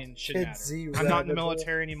opinion should Gen matter. Z I'm not in the rabbit hole.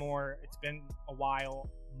 military anymore. It's been a while.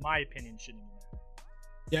 My opinion shouldn't even matter.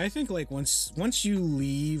 Yeah, I think like once you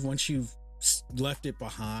leave, once you've left it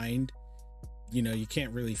behind, you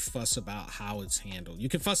can't really fuss about how it's handled. You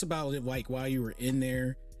can fuss about it like while you were in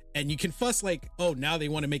there, and you can fuss like, oh, now they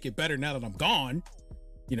want to make it better now that I'm gone,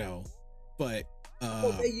 but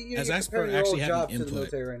Well, you're as for comparing your actually old having job to the input,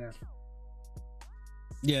 military right now.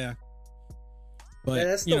 yeah. But Yeah,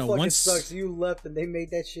 that still fucking once sucks. You left and they made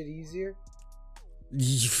that shit easier.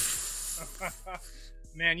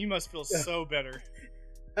 Man, you must feel so better.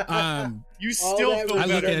 You All still that feel I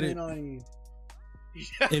look better. at it- resentment on you.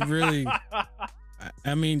 it really,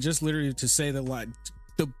 I mean, just literally to say the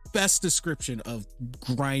best description of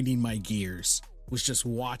grinding my gears was just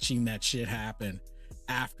watching that shit happen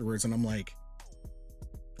afterwards, and I'm like,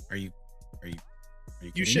 are you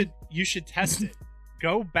You should test it.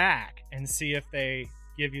 Go back and see if they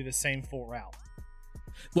give you the same full route.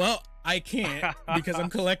 Well, I can't because I'm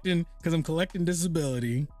collecting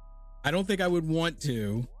disability. I don't think I would want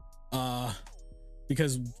to,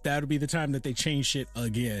 because that would be the time that they change shit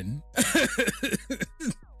again.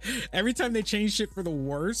 Every time they change shit for the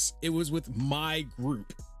worse, it was with my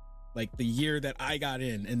group, like the year that I got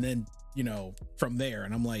in, and then from there,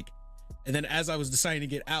 and I'm like, and then as I was deciding to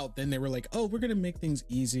get out, then they were like, oh, we're gonna make things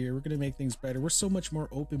easier, we're gonna make things better, we're so much more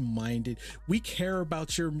open-minded, we care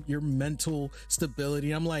about your mental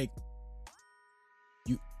stability. I'm like,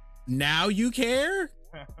 you care?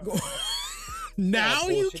 Now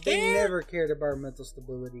you care? They never cared about our mental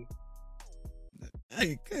stability.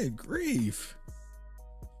 Hey, good grief.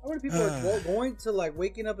 How many people are going to like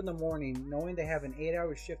waking up in the morning knowing they have an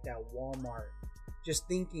 8-hour shift at Walmart, just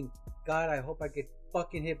thinking, God, I hope I get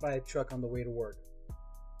fucking hit by a truck on the way to work.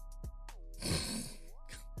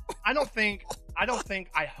 I don't think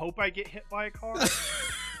I hope I get hit by a car.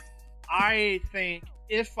 I think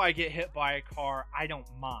if I get hit by a car, I don't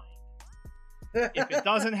mind. If it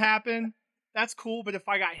doesn't happen, that's cool. But if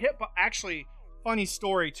I got hit by, actually, funny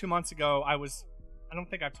story, 2 months ago, I don't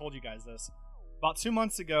think I've told you guys this. About 2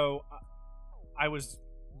 months ago, I was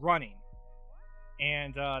running,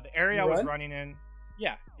 and the area I was running in,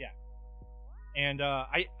 yeah. And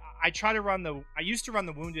I try to run I used to run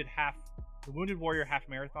the Wounded Warrior half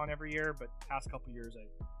marathon every year, but past couple years I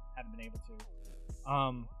haven't been able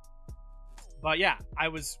to. But yeah, I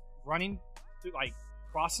was running through, like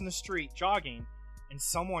crossing the street, jogging, and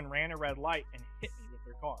someone ran a red light and hit me with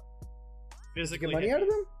their car. Physically, get money out of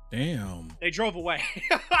them? Damn. They drove away.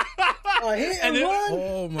 Hit and run?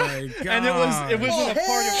 Oh my god! And it was in a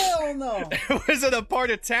part of hell no. It was in a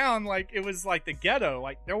part of town, like it was like the ghetto.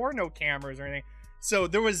 Like there were no cameras or anything, so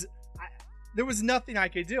there was nothing I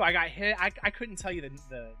could do. I got hit. I couldn't tell you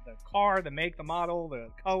the car, the make, the model, the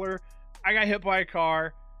color. I got hit by a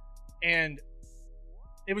car, and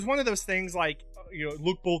it was one of those things like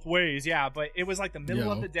look both ways, yeah. But it was like the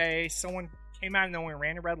middle of the day. Someone came out of nowhere,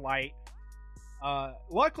 ran a red light.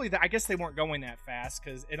 Luckily, I guess they weren't going that fast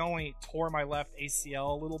because it only tore my left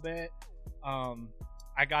ACL a little bit.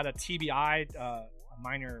 I got a TBI, a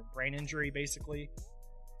minor brain injury, basically,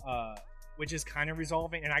 which is kind of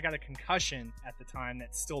resolving, and I got a concussion at the time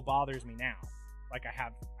that still bothers me now. Like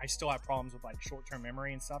I still have problems with like short-term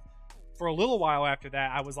memory and stuff. For a little while after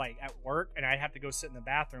that, I was like at work, and I'd have to go sit in the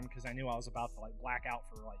bathroom because I knew I was about to like black out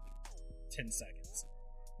for like 10 seconds.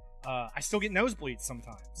 I still get nosebleeds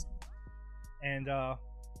sometimes. And,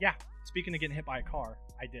 yeah, speaking of getting hit by a car,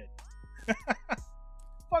 I did.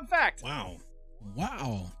 Fun fact. Wow.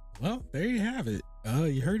 Well, there you have it.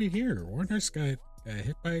 You heard it here. Warner's got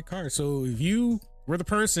hit by a car. So if you were the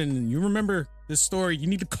person and you remember this story, you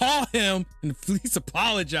need to call him and please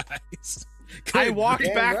apologize. I walked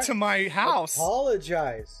back to my house.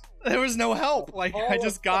 Apologize. There was no help. Like, I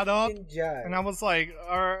just got up jive. and I was like,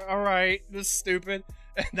 all right, this is stupid.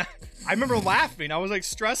 And I remember laughing. I was like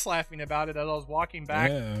stress laughing about it as I was walking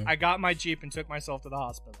back. Yeah. I got my Jeep and took myself to the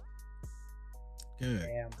hospital. Good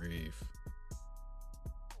grief.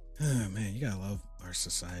 Oh, man, you gotta love our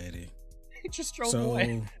society. He just drove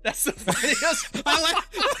away. That's the funniest. I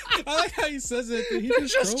like how he says it. He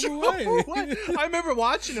just drove away. I remember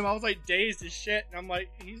watching him. I was like dazed as shit. And I'm like,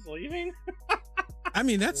 he's leaving? I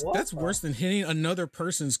mean, that's worse than hitting another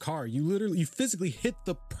person's car. You physically hit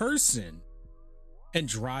the person and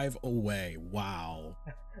drive away. Wow.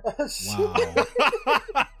 Wow.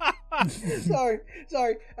 Sorry.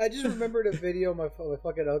 I just remembered a video my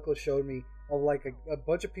fucking uncle showed me of like a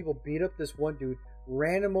bunch of people beat up this one dude,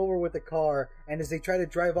 ran him over with a car, and as they try to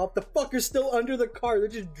drive off, the fucker's still under the car. They're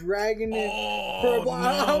just dragging it.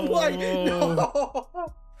 I'm like, no.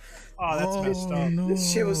 Oh, that's messed up. No.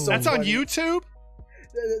 This shit was so That's funny. on YouTube?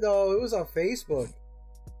 No, it was on Facebook.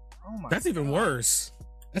 Oh my That's even worse.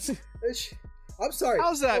 I'm sorry.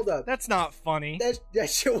 How's that? Hold up. That's not funny. That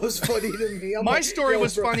shit was funny to me. I'm My like, story yo,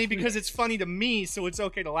 was bro. funny because it's funny to me, so it's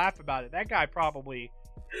okay to laugh about it. That guy probably...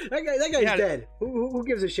 That guy's dead. Who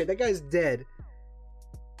gives a shit? That guy's dead.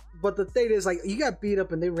 But the thing is, like, you got beat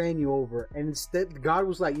up and they ran you over, and instead God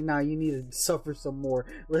was like, "Nah, you need to suffer some more.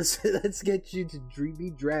 Let's get you to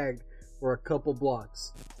be dragged for a couple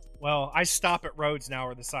blocks." Well, I stop at roads now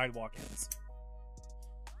where the sidewalk is.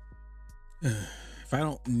 If I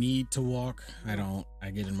don't need to walk, I don't.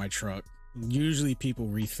 I get in my truck. Usually people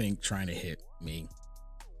rethink trying to hit me.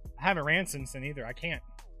 I haven't ran since then either. I can't.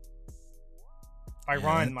 If I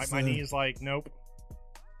run, my knee is like, nope.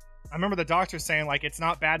 I remember the doctor saying, like, it's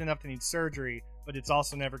not bad enough to need surgery, but it's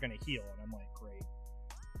also never going to heal. And I'm like, great.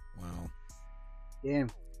 Wow.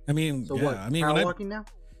 Damn. I mean, So yeah, what? I mean, Power when walking now?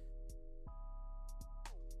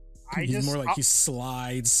 he's more like he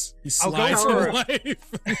slides. He I'll go slides for through it.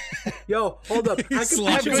 life. Yo, hold up. He I could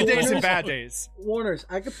slides Have picture good days Warners, and bad days. Warners,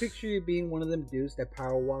 I could picture you being one of them dudes that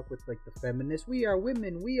power walk with like the feminists. We are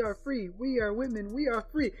women. We are free. We are women. We are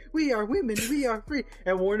free. We are women. We are free.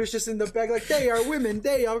 And Warner's just in the back like, they are women.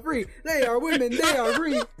 They are free. They are women. They are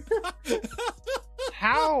free.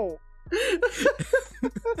 How?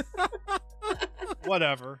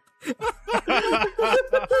 Whatever.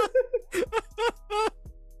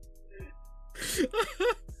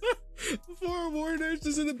 Poor Warner's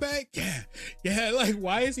just in the back. Yeah. Like,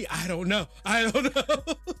 why is he? I don't know. I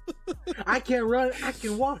can't run. I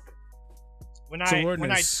can walk. When So I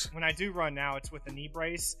Warner's- when I do run now, it's with a knee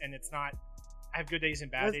brace, and it's not. I have good days and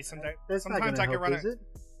bad days. That's not Sometimes gonna I can help, run. is it?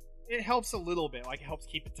 It helps a little bit. Like it helps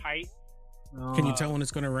keep it tight. Can you tell when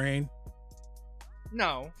it's gonna rain?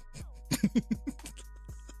 No,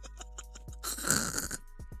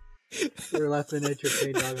 You're laughing at your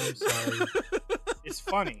pain, dog. I'm sorry. it's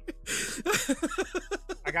funny.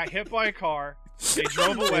 I got hit by a car. They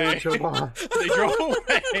drove away. Your boss. They drove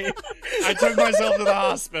away. I took myself to the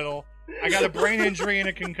hospital. I got a brain injury and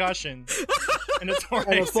a concussion, and a torn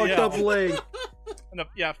And a fucked up ACL. leg.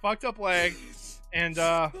 Fucked up leg, and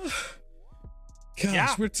Gosh,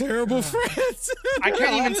 Yeah. we're terrible friends. I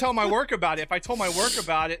can't even tell my work about it. If I told my work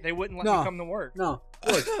about it, they wouldn't let me No. come to work. No,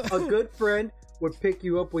 look, a good friend would pick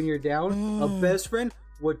you up when you're down. A best friend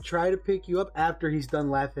would try to pick you up after he's done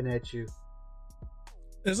laughing at you.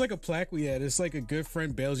 There's like a plaque we had. It's like a good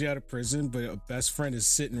friend bails you out of prison, but a best friend is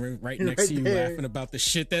sitting right next Right to you there. laughing about the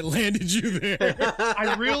shit that landed you there.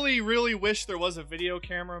 I really, really wish there was a video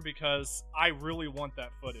camera because I really want that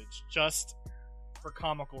footage just for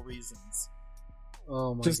comical reasons.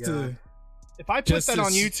 Oh my Just god. to If I put Just that on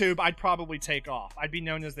as- YouTube, I'd probably take off. I'd be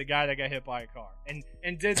known as the guy that got hit by a car and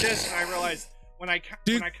did this, and I realized when I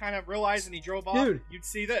kind of realized and he drove off, Dude. you'd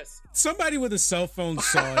see this. somebody with a cell phone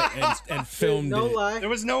saw it and filmed no it. lie. There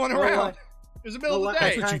was no one No around. lie. It was the middle No of the lie.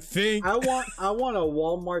 day. That's what you think. I want a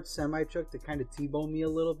Walmart semi truck to kind of T-bone me a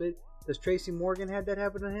little bit. Because Tracy Morgan had that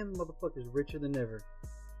happen to him. Motherfucker's richer than ever.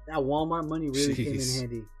 That Walmart money really came in Jeez.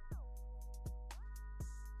 handy.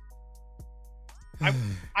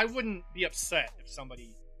 I wouldn't be upset if somebody.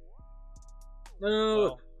 No.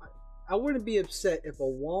 Well, I wouldn't be upset if a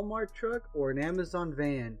Walmart truck or an Amazon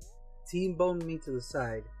van T-boned me to the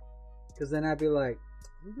side. Because then I'd be like,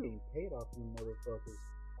 I'm getting paid off you motherfuckers.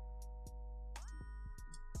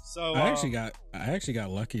 so I actually got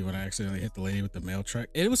lucky when I accidentally hit the lady with the mail truck.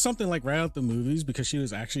 It was something like right out the movies because she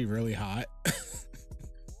was actually really hot.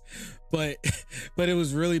 but it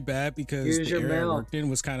was really bad because Here's the your area I mail. worked in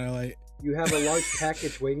was kind of like You have a large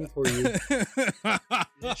package waiting for you. you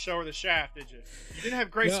didn't show her the shaft, did you? You didn't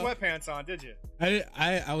have gray No. sweatpants on, did you? I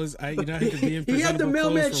had to be in He had the presentable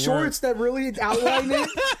mailman clothes for work. shorts that really outline it.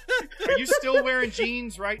 Are you still wearing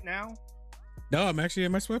jeans right now? No, I'm actually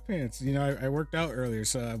in my sweatpants. You know, I worked out earlier,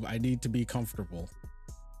 so I need to be comfortable.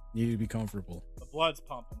 Need to be comfortable. The blood's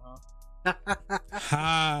pumping, huh?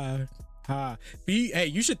 Ha. Hey,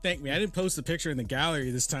 you should thank me. I didn't post the picture in the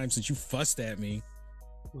gallery this time since you fussed at me.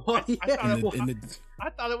 What? I thought it was- In the- I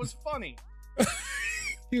thought it was funny.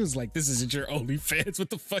 he was like, "This isn't your OnlyFans. What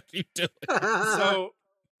the fuck you doing?" So,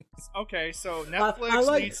 okay, so Netflix I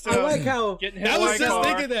like needs to I like how getting hit I by was a just car.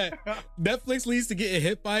 thinking that Netflix leads to getting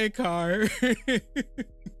hit by a car,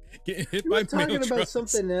 getting hit you by were talking mail about trucks.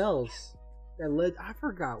 something else that led. I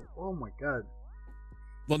forgot. Oh my god.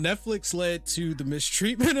 Well, Netflix led to the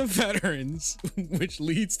mistreatment of veterans, which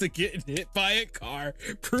leads to getting hit by a car,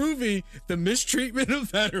 proving the mistreatment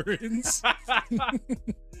of veterans.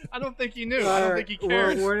 I don't think he knew. I don't think he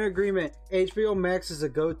cared. We're in agreement. HBO Max is a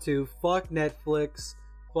go-to. Fuck Netflix.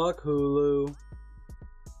 Fuck Hulu.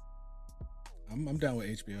 I'm down with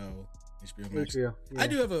HBO. HBO Max. HBO. I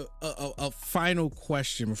do have a final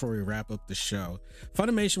question before we wrap up the show.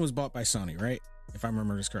 Funimation was bought by Sony, right? If I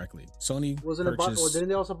remember this correctly. Sony Wasn't it bought? purchased... Or didn't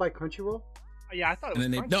they also buy Crunchyroll? Yeah, I thought it was.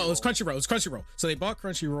 And then it was Crunchyroll. Crunchyroll. It was Crunchyroll. So they bought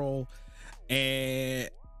Crunchyroll, and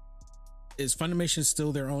is Funimation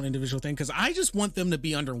still their own individual thing? Because I just want them to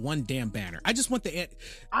be under one damn banner. I just want the.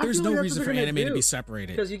 I There's feel no like that's reason what for they're gonna anime to do. be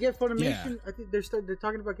separated. Because you get Funimation. Yeah. I think they're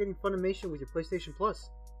talking about getting Funimation with your PlayStation Plus.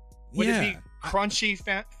 Would yeah. it be Crunchy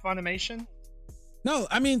Funimation? No,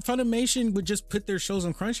 I mean Funimation would just put their shows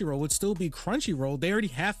on Crunchyroll. Would still be Crunchyroll. They already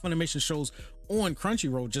have Funimation shows on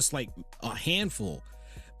Crunchyroll, just like a handful.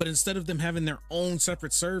 But instead of them having their own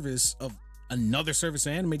separate service of another service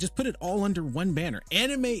of anime, just put it all under one banner.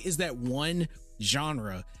 Anime is that one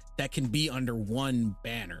genre that can be under one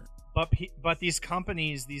banner. But these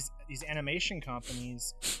companies, these animation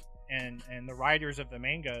companies, and the writers of the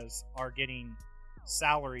mangas are getting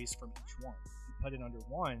salaries from each one. If you put it under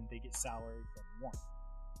one, they get salary from one.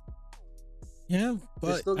 Yeah,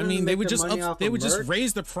 but I mean, they would just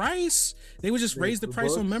raise the price. They would just raise the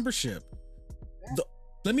price on membership.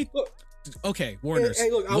 Let me okay, Warners.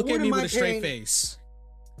 Hey, look at me with a straight face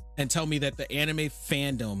and tell me that the anime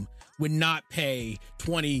fandom would not pay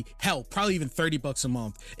 20, hell, probably even $30 a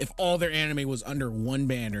month if all their anime was under one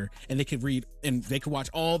banner and they could read and they could watch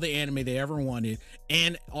all the anime they ever wanted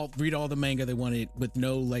and read all the manga they wanted with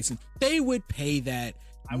no license. They would pay that.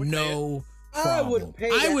 I would pay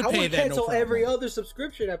that. I would cancel every other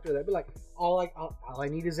subscription after that. Be like, all I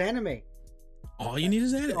need is anime. All you need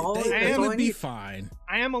is anime. That would be fine.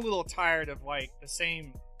 I am a little tired of like the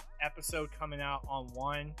same episode coming out on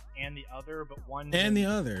one and the other,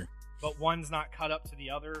 but one's not cut up to the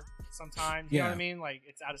other sometimes. You know what I mean? Like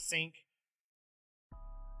it's out of sync.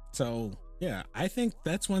 So yeah, I think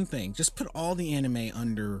that's one thing. Just put all the anime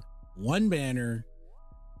under one banner.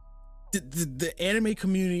 The anime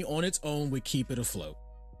community on its own would keep it afloat.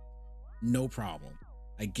 No problem.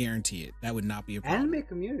 I guarantee it. That would not be a problem. Anime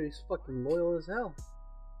community is fucking loyal as hell.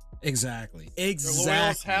 Exactly. They're loyal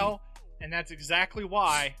as hell, and that's exactly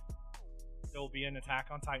why there will be an Attack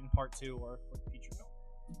on Titan Part 2 or a feature film.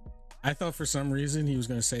 I thought for some reason he was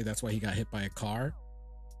going to say that's why he got hit by a car.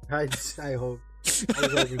 I hope.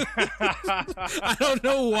 I don't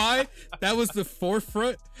know why that was the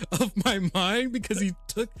forefront of my mind because he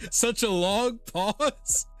took such a long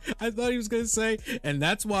pause. I thought he was going to say, and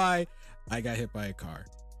that's why I got hit by a car.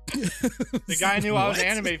 The guy knew I was an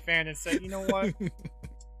anime fan and said, you know what? I'm going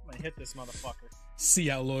to hit this motherfucker. See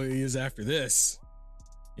how loyal he is after this.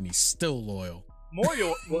 And he's still loyal. More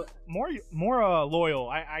loyal.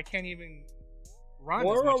 I can't even run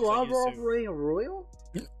as much as I used to. Royal?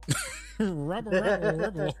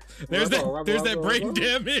 Rubble. There's that brain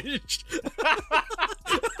damage.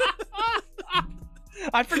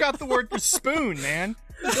 I forgot the word for spoon, man.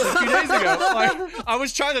 A few days ago, like I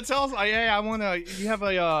was trying to tell, like, hey, I want to. You have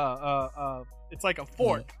a it's like a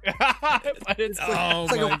fork, but it's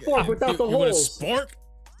like a fork without the holes. You want a spork?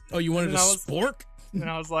 Oh, you wanted a spork? And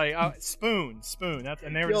I was like, spoon. That's,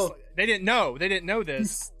 and they were just like, they didn't know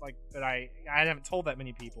this, like that. I haven't told that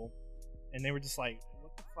many people, and they were just like,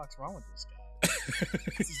 what the fuck's wrong with this guy?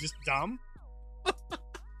 This is just dumb.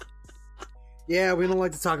 Yeah, we don't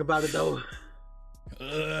like to talk about it though.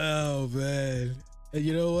 Oh man. And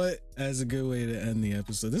you know what? That's a good way to end the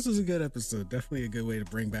episode. This was a good episode. Definitely a good way to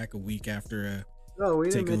bring back a week after we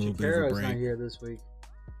didn't mention Kara's not here this week.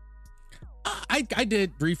 I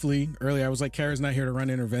did briefly earlier. I was like, Kara's not here to run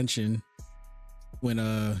intervention when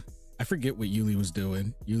I forget what Yuli was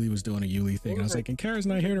doing. Yuli was doing a Yuli thing. I was like, and Kara's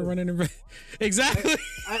not here to run intervention. Exactly.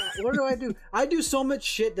 What do I do? I do so much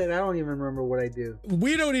shit that I don't even remember what I do.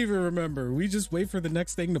 We don't even remember. We just wait for the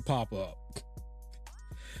next thing to pop up.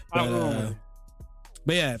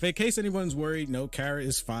 But yeah, if in case anyone's worried, no, Kara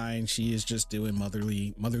is fine. She is just doing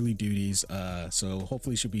motherly duties. So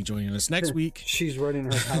hopefully she'll be joining us next week. She's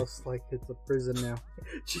running her house like it's a prison now.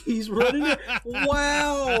 She's running it.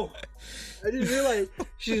 Wow. I didn't realize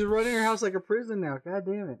she's running her house like a prison now. God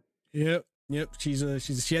damn it. Yep. She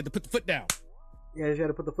had to put the foot down. Yeah, she had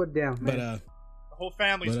to put the foot down. Man. But the whole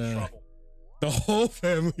family's in trouble. The whole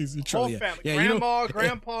family's in trouble. Whole family. Yeah, Grandma,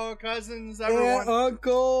 Grandpa, cousins, everyone. Yeah,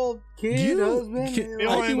 uncle, kid, husband.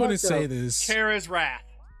 I do want to say this. Kara's wrath.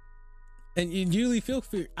 And you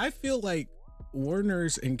I feel like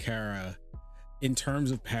Warner's and Kara, in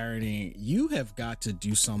terms of parenting, you have got to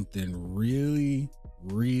do something really,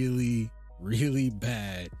 really, really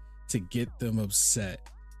bad to get them upset.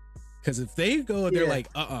 Because if they go and they're like,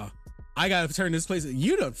 I gotta turn this place,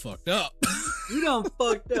 you done fucked up. You done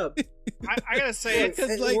fucked up. I gotta say,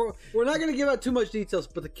 like, we're not gonna give out too much details,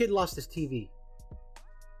 but the kid lost his TV.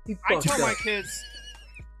 I tell my kids,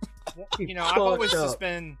 you know, I've always just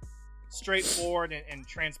been straightforward and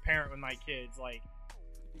transparent with my kids. Like,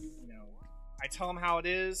 you know, I tell them how it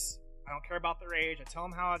is. I don't care about their age. I tell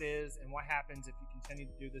them how it is and what happens if you continue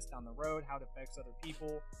to do this down the road, how it affects other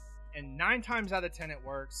people. And 9 times out of 10, it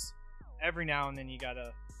works. Every now and then, you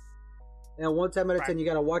gotta. And 1 time out of 10, you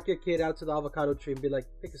gotta walk your kid out to the avocado tree and be like,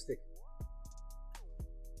 pick a stick.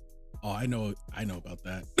 Oh, I know about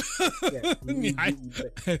that.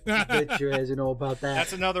 I bet your ass you know about that.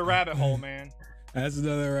 That's another rabbit hole, man. That's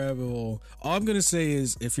another rabbit hole. All I'm gonna say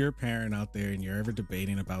is, if you're a parent out there and you're ever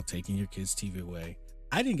debating about taking your kid's TV away,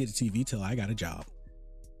 I didn't get a TV till I got a job,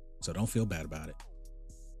 so don't feel bad about it.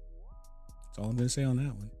 That's all I'm gonna say on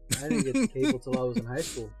that one. I didn't get the cable till I was in high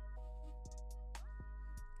school.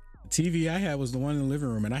 TV I had was the one in the living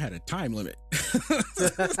room, and I had a time limit.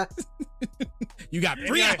 You got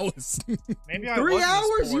 3 hours. Maybe I 3 wasn't as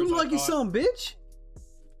hours? poor You as I lucky thought. son, bitch.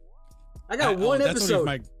 I got one that's episode.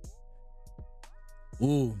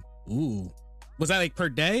 only Ooh. Was that like per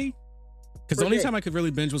day? Because the only time I could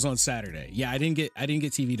really binge was on Saturday. Yeah, I didn't get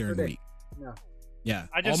TV during the week. No. Yeah,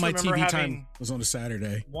 I just all my remember TV having time was on a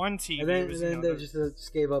Saturday. One TV And then, was, they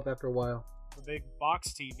just gave up after a while. the big box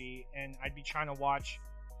TV, and I'd be trying to watch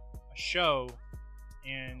a show,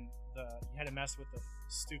 and you had to mess with the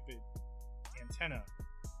stupid antenna.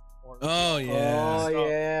 Oh yeah. Oh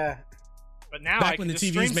yeah. But now Back I when can the just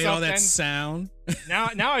TVs stream made all that something. sound.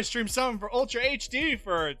 now I stream something for Ultra HD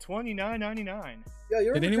for $29.99. Yeah,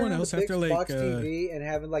 you Did anyone else have have to, like, box TV and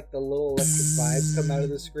having like the little electric vibes come out of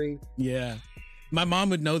the screen? Yeah. My mom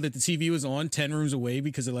would know that the TV was on 10 rooms away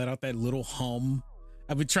because it let out that little hum.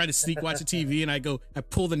 I would try to sneak watch the TV, and I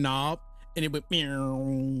pull the knob, and it would,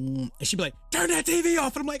 and she'd be like, turn that TV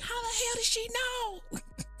off. And I'm like, how the hell does she know?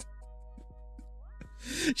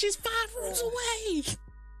 She's 5 rooms away.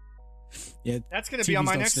 Yeah, That's going to be on TVs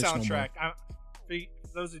my don't next snitch no soundtrack. For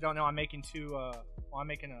those who don't know, I'm making I'm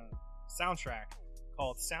making a soundtrack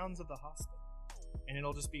called Sounds of the Hospital. And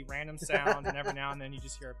it'll just be random sounds, and every now and then you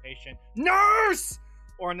just hear a patient, nurse!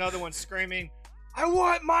 Or another one screaming, I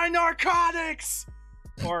want my narcotics!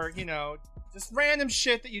 Or, just random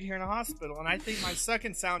shit that you'd hear in a hospital. And I think my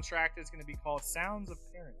second soundtrack is going to be called Sounds of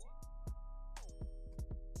Parenting.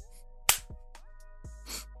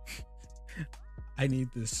 I need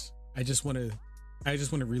this. I just want to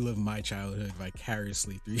relive my childhood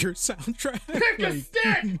vicariously through your soundtrack. Pick a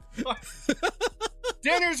stick!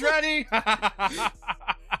 Dinner's ready!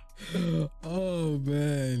 Oh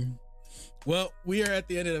man. Well, we are at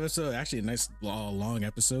the end of the episode. Actually, a nice long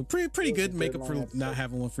episode. Pretty good makeup for not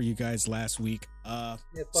having one for you guys last week.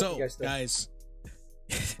 So guys,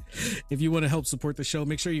 if you want to help support the show,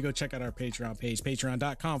 make sure you go check out our Patreon page,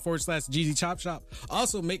 patreon.com/GZ Chop Shop.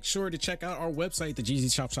 Also, make sure to check out our website,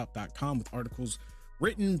 thegzchopshop.com, with articles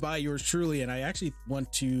written by yours truly. And I actually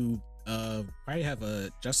want to probably have a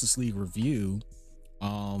Justice League review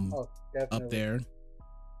up there.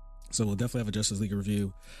 So we'll definitely have a Justice League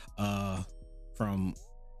review from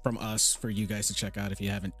us for you guys to check out. If you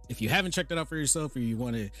haven't checked it out for yourself, or you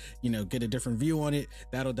want to get a different view on it,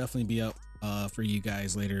 that'll definitely be up for you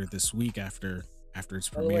guys later this week after its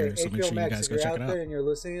premiere. So make sure you guys go check it out. And you're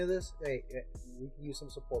listening to this, hey, we can use some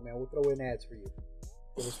support, man. We'll throw in ads for you.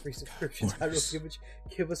 Give us free subscriptions.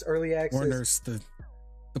 Give us early access. Warner's the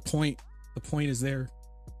point is there.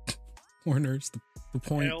 Warner's the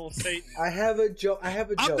point. Hail Satan. I have a joke.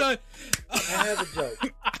 I'm done. I have a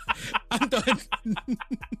joke. I'm done.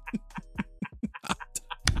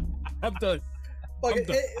 I'm done. Fuck it.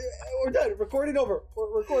 We're done. Recording over.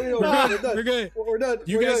 We're recording over. We're We're done. We're good. We're done.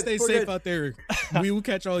 You guys stay safe good. out there. We will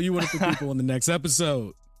catch all you wonderful people in the next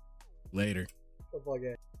episode. Later. Fuck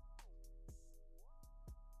it.